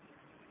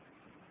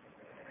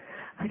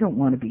 I don't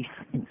want to be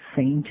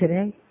insane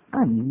today.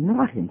 I'm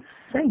not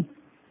insane.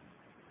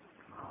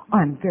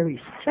 I'm very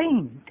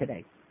sane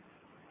today.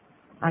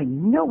 I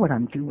know what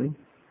I'm doing.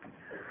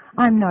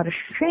 I'm not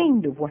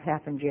ashamed of what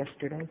happened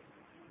yesterday.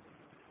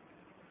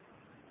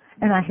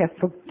 And I have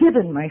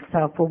forgiven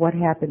myself for what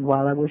happened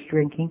while I was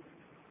drinking.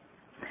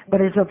 But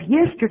as of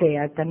yesterday,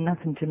 I've done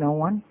nothing to no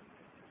one.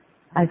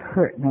 I've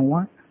hurt no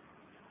one.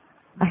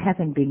 I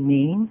haven't been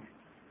mean.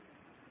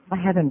 I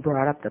haven't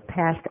brought up the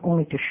past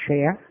only to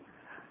share.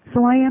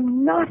 So I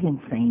am not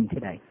insane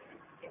today.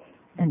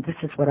 And this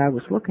is what I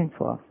was looking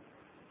for.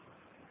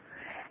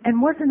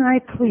 And wasn't I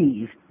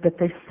pleased that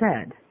they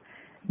said,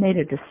 made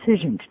a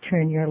decision to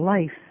turn your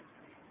life,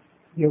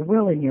 your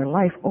will and your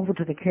life over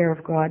to the care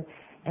of God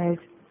as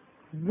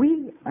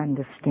we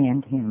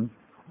understand Him,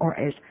 or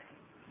as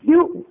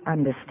you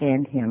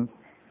understand Him.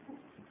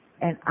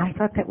 And I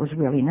thought that was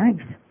really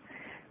nice,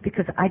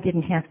 because I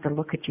didn't have to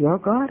look at your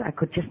God. I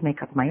could just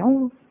make up my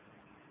own.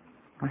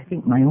 I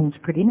think my own's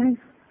pretty nice,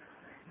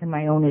 and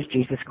my own is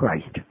Jesus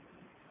Christ,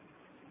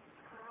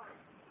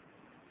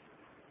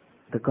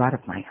 the God of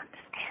my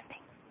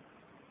understanding,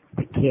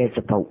 that cares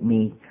about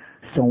me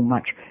so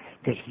much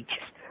that He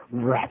just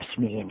wraps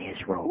me in His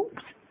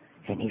robes,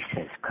 and He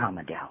says, "Come,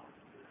 Adele,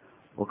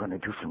 we're going to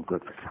do some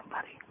good for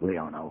somebody. We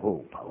don't know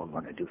who, but we're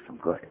going to do some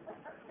good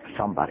for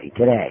somebody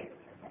today."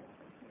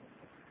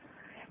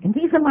 And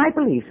these are my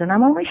beliefs, and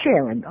I'm only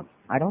sharing them.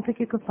 I don't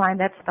think you can find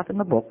that stuff in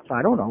the book.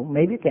 I don't know.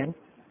 Maybe you can.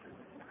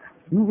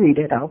 You read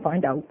it. I'll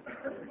find out.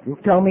 You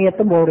tell me at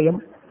the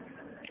podium.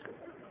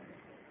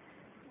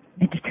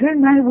 And to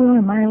turn my will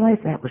and my life,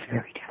 that was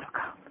very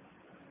difficult.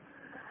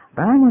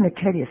 But I'm going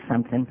to tell you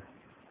something.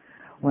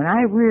 When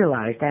I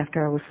realized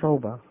after I was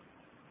sober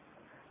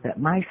that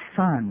my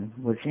son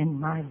was in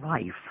my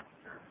life,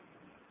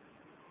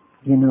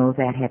 you know,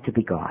 that had to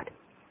be God.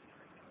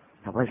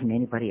 That wasn't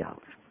anybody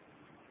else.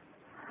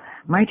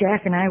 My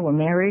Jack and I were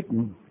married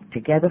and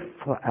together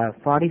for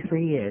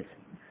 43 years.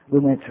 We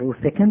went through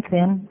thick and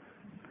thin.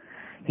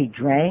 He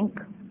drank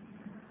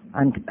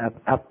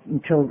up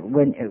until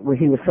when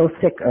he was so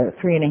sick,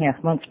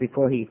 3.5 months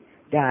before he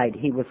died.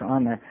 He was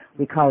on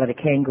we call it a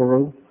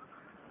kangaroo.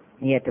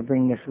 He had to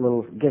bring this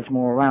little gizmo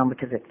around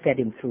because it fed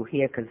him through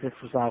here, because this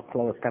was all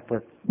closed up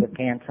with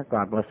cancer.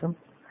 God bless him.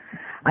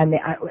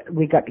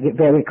 We got to get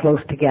very close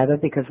together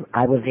because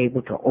I was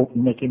able to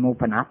make him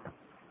open up.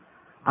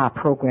 Our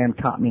program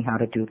taught me how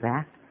to do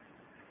that.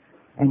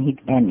 And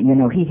you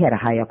know, he had a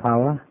higher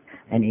power,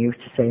 and he used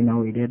to say,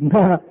 no, he didn't.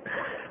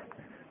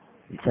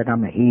 He said,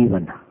 I'm a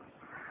heathen.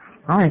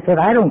 I said,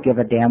 I don't give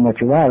a damn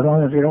what you are as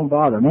long as you don't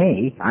bother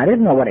me. I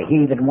didn't know what a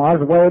heathen was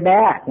way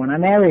back when I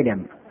married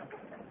him.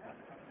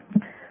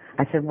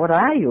 I said, what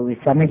are you? He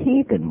said, I'm a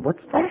heathen.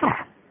 What's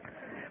that?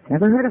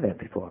 Never heard of it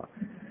before.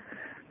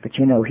 But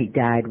you know, he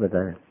died with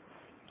a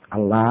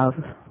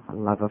love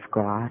of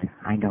God.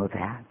 I know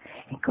that.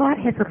 And God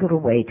has a little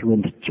way to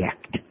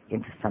interject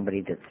into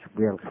somebody that's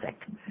real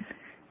sick.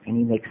 And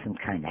He makes them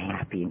kind of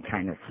happy and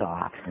kind of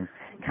soft and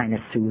kind of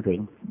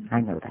soothing.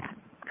 I know that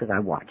because I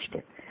watched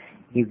it.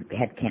 He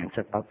had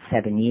cancer about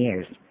 7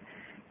 years,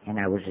 and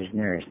I was his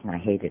nurse, and I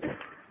hated it.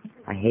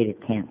 I hated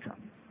cancer.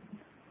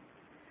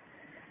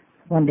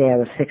 One day I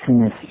was fixing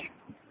this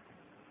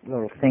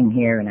little thing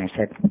here, and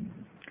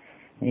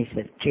he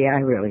said, gee,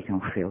 I really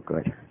don't feel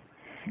good.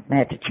 And I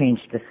had to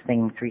change this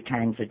thing 3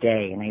 times a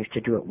day, and I used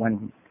to do it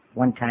one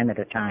time at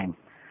a time.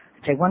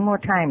 I'd say, one more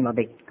time,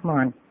 Lovey, come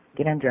on,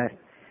 get undressed.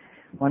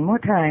 One more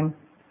time,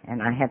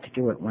 and I had to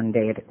do it one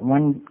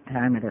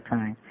time at a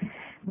time.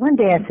 One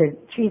day I said,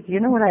 gee, you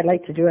know what I'd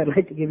like to do? I'd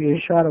like to give you a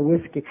shot of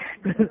whiskey.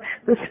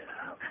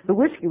 The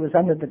whiskey was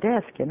under the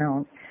desk, you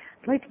know.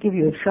 I'd like to give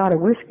you a shot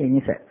of whiskey.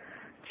 And he said,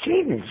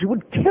 Jesus, you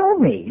would kill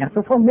me. I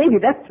said, well, maybe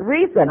that's the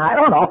reason. I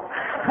don't know.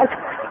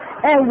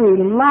 And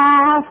we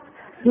laughed,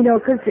 you know,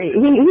 because he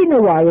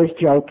knew I was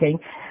joking.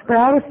 But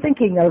I was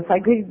thinking, if I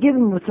could give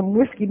him some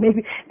whiskey,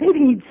 maybe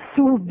he'd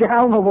soothe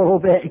down a little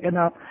bit, you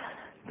know.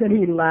 Then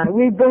he laughed.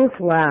 We both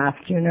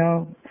laughed, you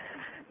know.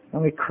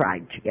 And we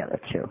cried together,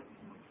 too.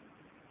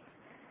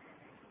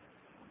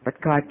 But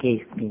God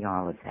gave me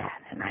all of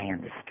that, and I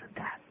understood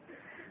that.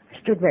 I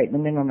stood right in the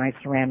middle of my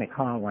ceramic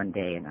hall one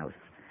day, and I was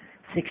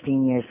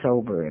 16 years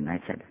sober, and I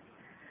said,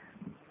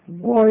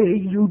 why are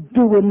you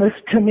doing this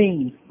to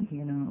me?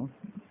 You know,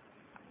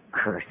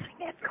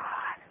 cursing at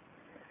God.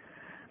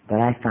 But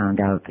I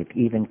found out that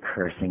even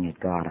cursing at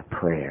God are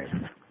prayers,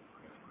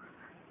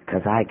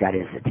 because I got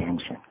His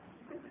attention.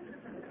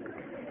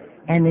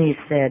 And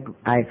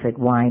I said,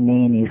 why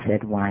me? And he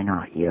said, why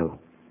not you?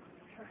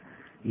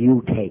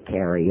 You take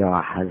care of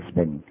your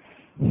husband.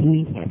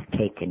 He has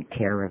taken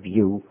care of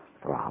you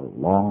for a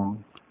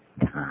long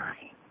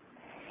time.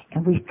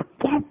 And we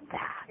forget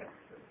that.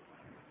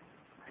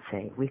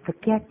 We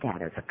forget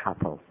that as a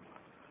couple.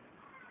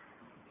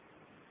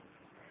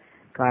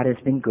 God has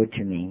been good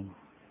to me.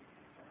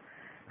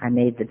 I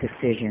made the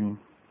decision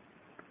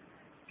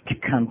to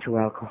come to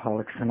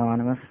Alcoholics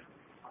Anonymous,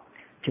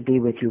 to be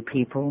with you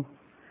people,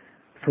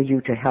 for you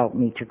to help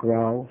me to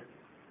grow,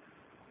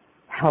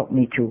 help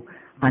me to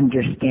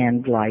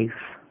understand life,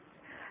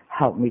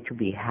 help me to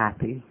be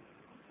happy.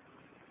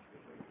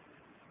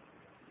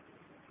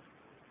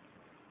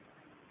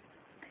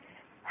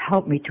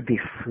 Help me to be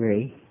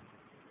free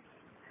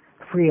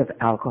of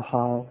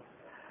alcohol,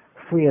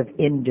 free of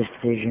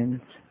indecisions,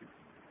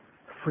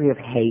 free of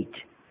hate,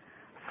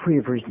 free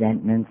of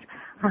resentments.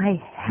 I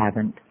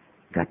haven't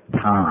got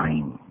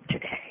time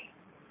today.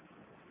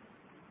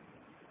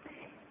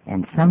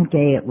 And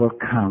someday it will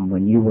come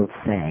when you will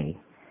say,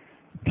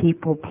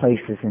 People,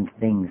 places, and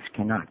things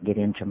cannot get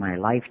into my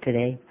life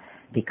today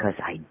because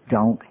I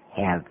don't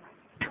have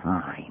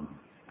time.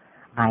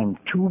 I'm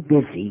too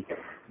busy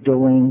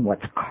doing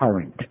what's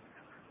current,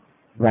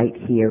 right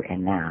here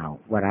and now,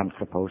 what I'm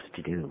supposed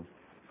to do.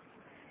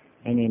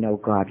 And you know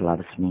God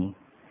loves me.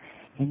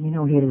 And you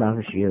know He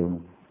loves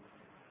you.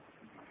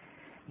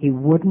 He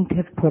wouldn't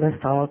have put us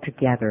all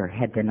together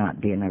had there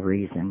not been a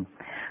reason.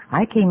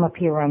 I came up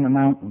here on the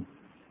mountain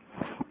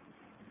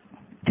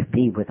to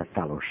be with a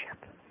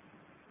fellowship,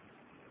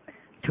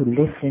 to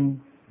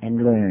listen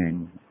and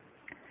learn,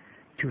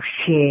 to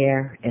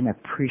share and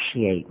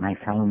appreciate my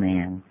fellow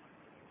man.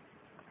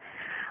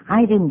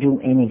 I didn't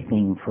do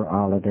anything for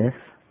all of this.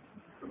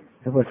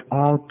 It was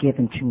all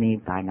given to me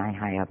by my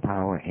higher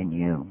power and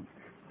you.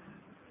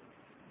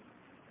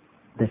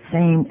 The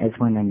same as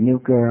when a new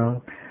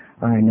girl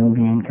or a new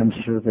man comes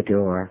through the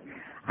door,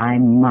 I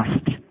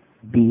must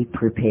be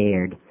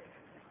prepared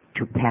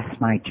to pass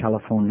my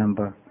telephone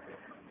number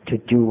to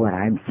do what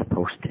I'm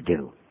supposed to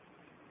do,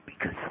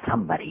 because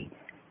somebody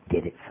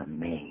did it for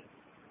me.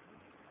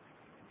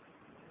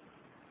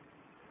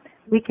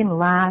 We can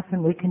laugh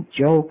and we can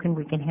joke and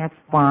we can have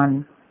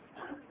fun,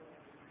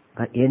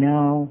 but you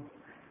know,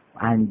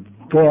 I'm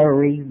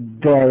very,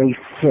 very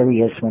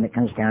serious when it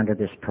comes down to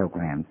this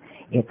program.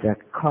 It's a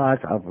cause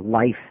of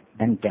life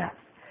and death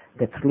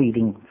that's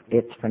leading.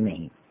 It's for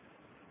me.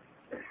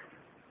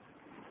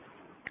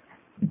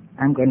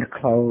 I'm going to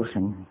close,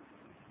 and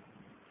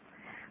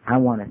I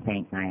want to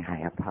thank my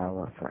higher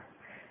power for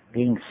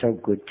being so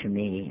good to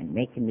me and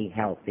making me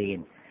healthy.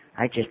 And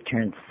I just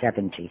turned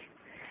 70.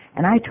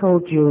 And I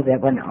told you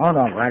that when, oh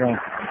no, I don't.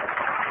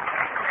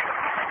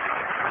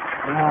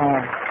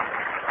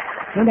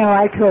 You know,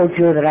 I told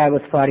you that I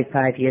was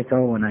 45 years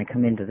old when I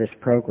come into this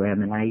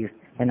program, and I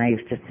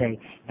used to say,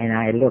 and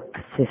I looked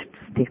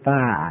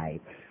 65.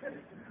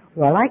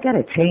 Well, I got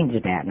to change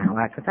that now,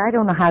 because I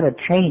don't know how to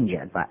change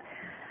it. But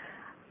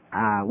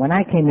when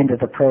I came into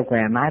the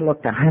program, I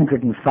looked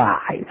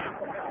 105.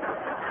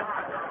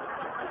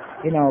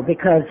 You know,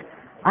 because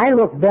I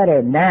look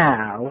better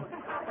now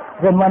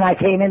than when I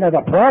came into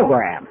the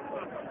program,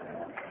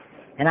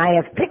 and I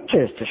have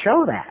pictures to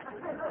show that.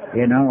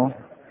 You know,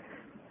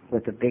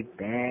 with the big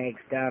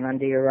bags down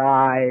under your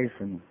eyes,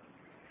 and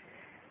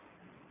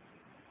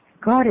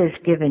God has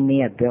given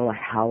me a bill of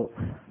health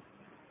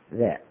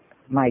that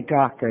my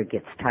doctor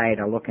gets tired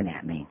of looking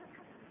at me.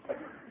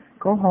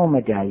 Go home,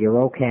 Adele,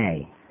 you're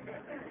okay.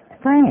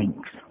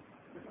 Thanks.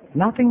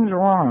 Nothing's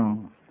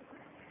wrong.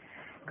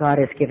 God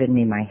has given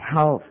me my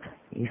health.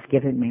 He's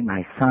given me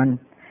my son.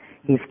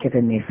 He's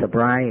given me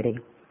sobriety.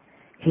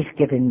 He's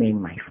given me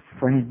my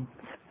friends.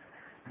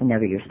 I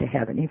never used to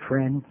have any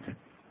friends.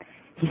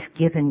 He's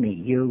given me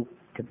you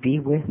to be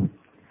with.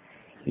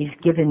 He's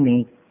given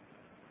me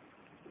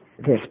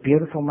this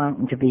beautiful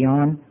mountain to be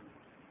on.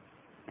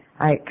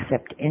 I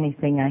accept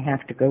anything I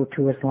have to go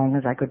to as long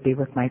as I could be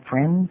with my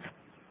friends.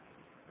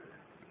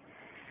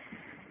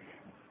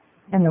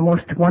 And the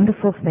most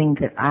wonderful thing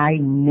that I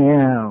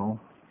know,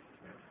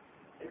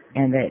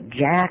 and that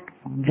Jack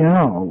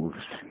knows,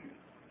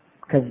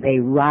 because they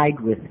ride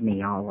with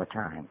me all the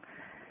time.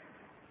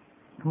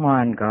 Come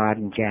on, God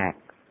and Jack,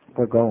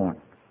 we're going.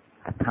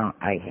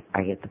 I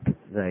hit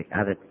the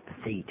other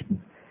seat.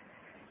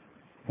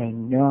 They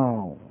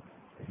know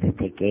that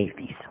they gave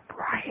me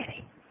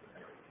sobriety.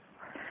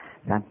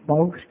 The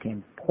most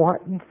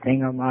important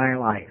thing of my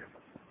life.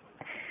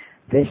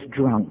 This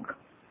drunk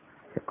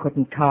that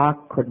couldn't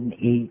talk, couldn't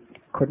eat,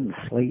 couldn't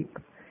sleep,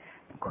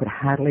 could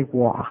hardly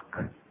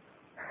walk.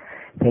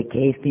 They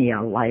gave me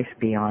a life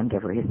beyond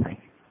everything.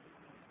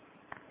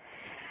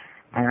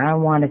 And I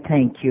want to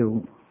thank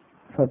you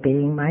for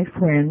being my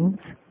friends.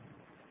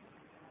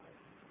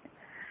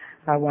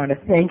 I want to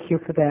thank you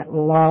for that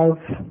love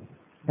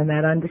and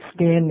that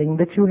understanding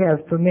that you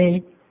have for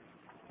me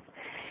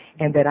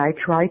and that I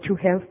try to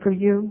have for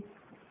you.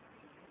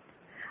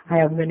 I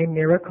have many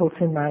miracles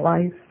in my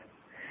life,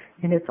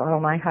 and it's all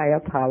my higher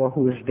power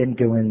who has been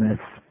doing this.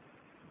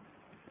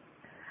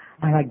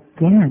 And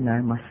again,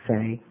 I must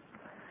say,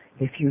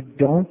 if you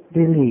don't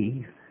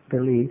believe,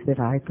 believe that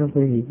I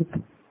believe,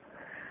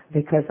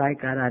 because I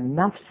got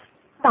enough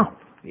stuff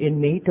in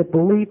me to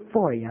believe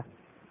for you.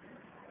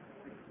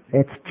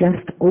 It's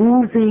just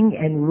oozing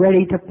and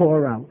ready to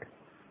pour out.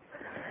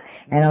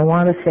 And I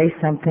want to say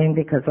something,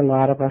 because a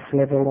lot of us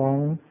live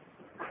alone.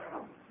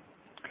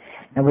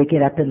 And we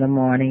get up in the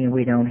morning and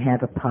we don't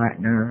have a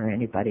partner or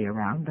anybody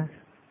around us.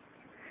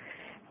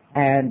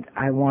 And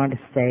I want to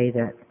say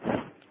that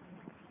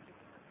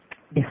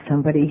if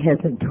somebody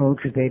hasn't told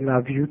you they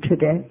love you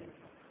today,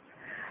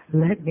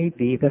 let me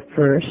be the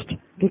first,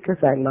 because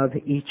I love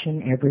each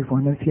and every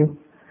one of you.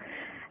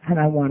 And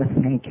I want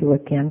to thank you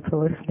again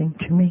for listening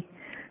to me,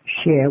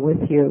 share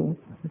with you.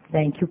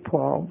 Thank you,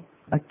 Paul,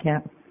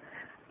 again.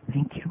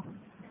 Thank you.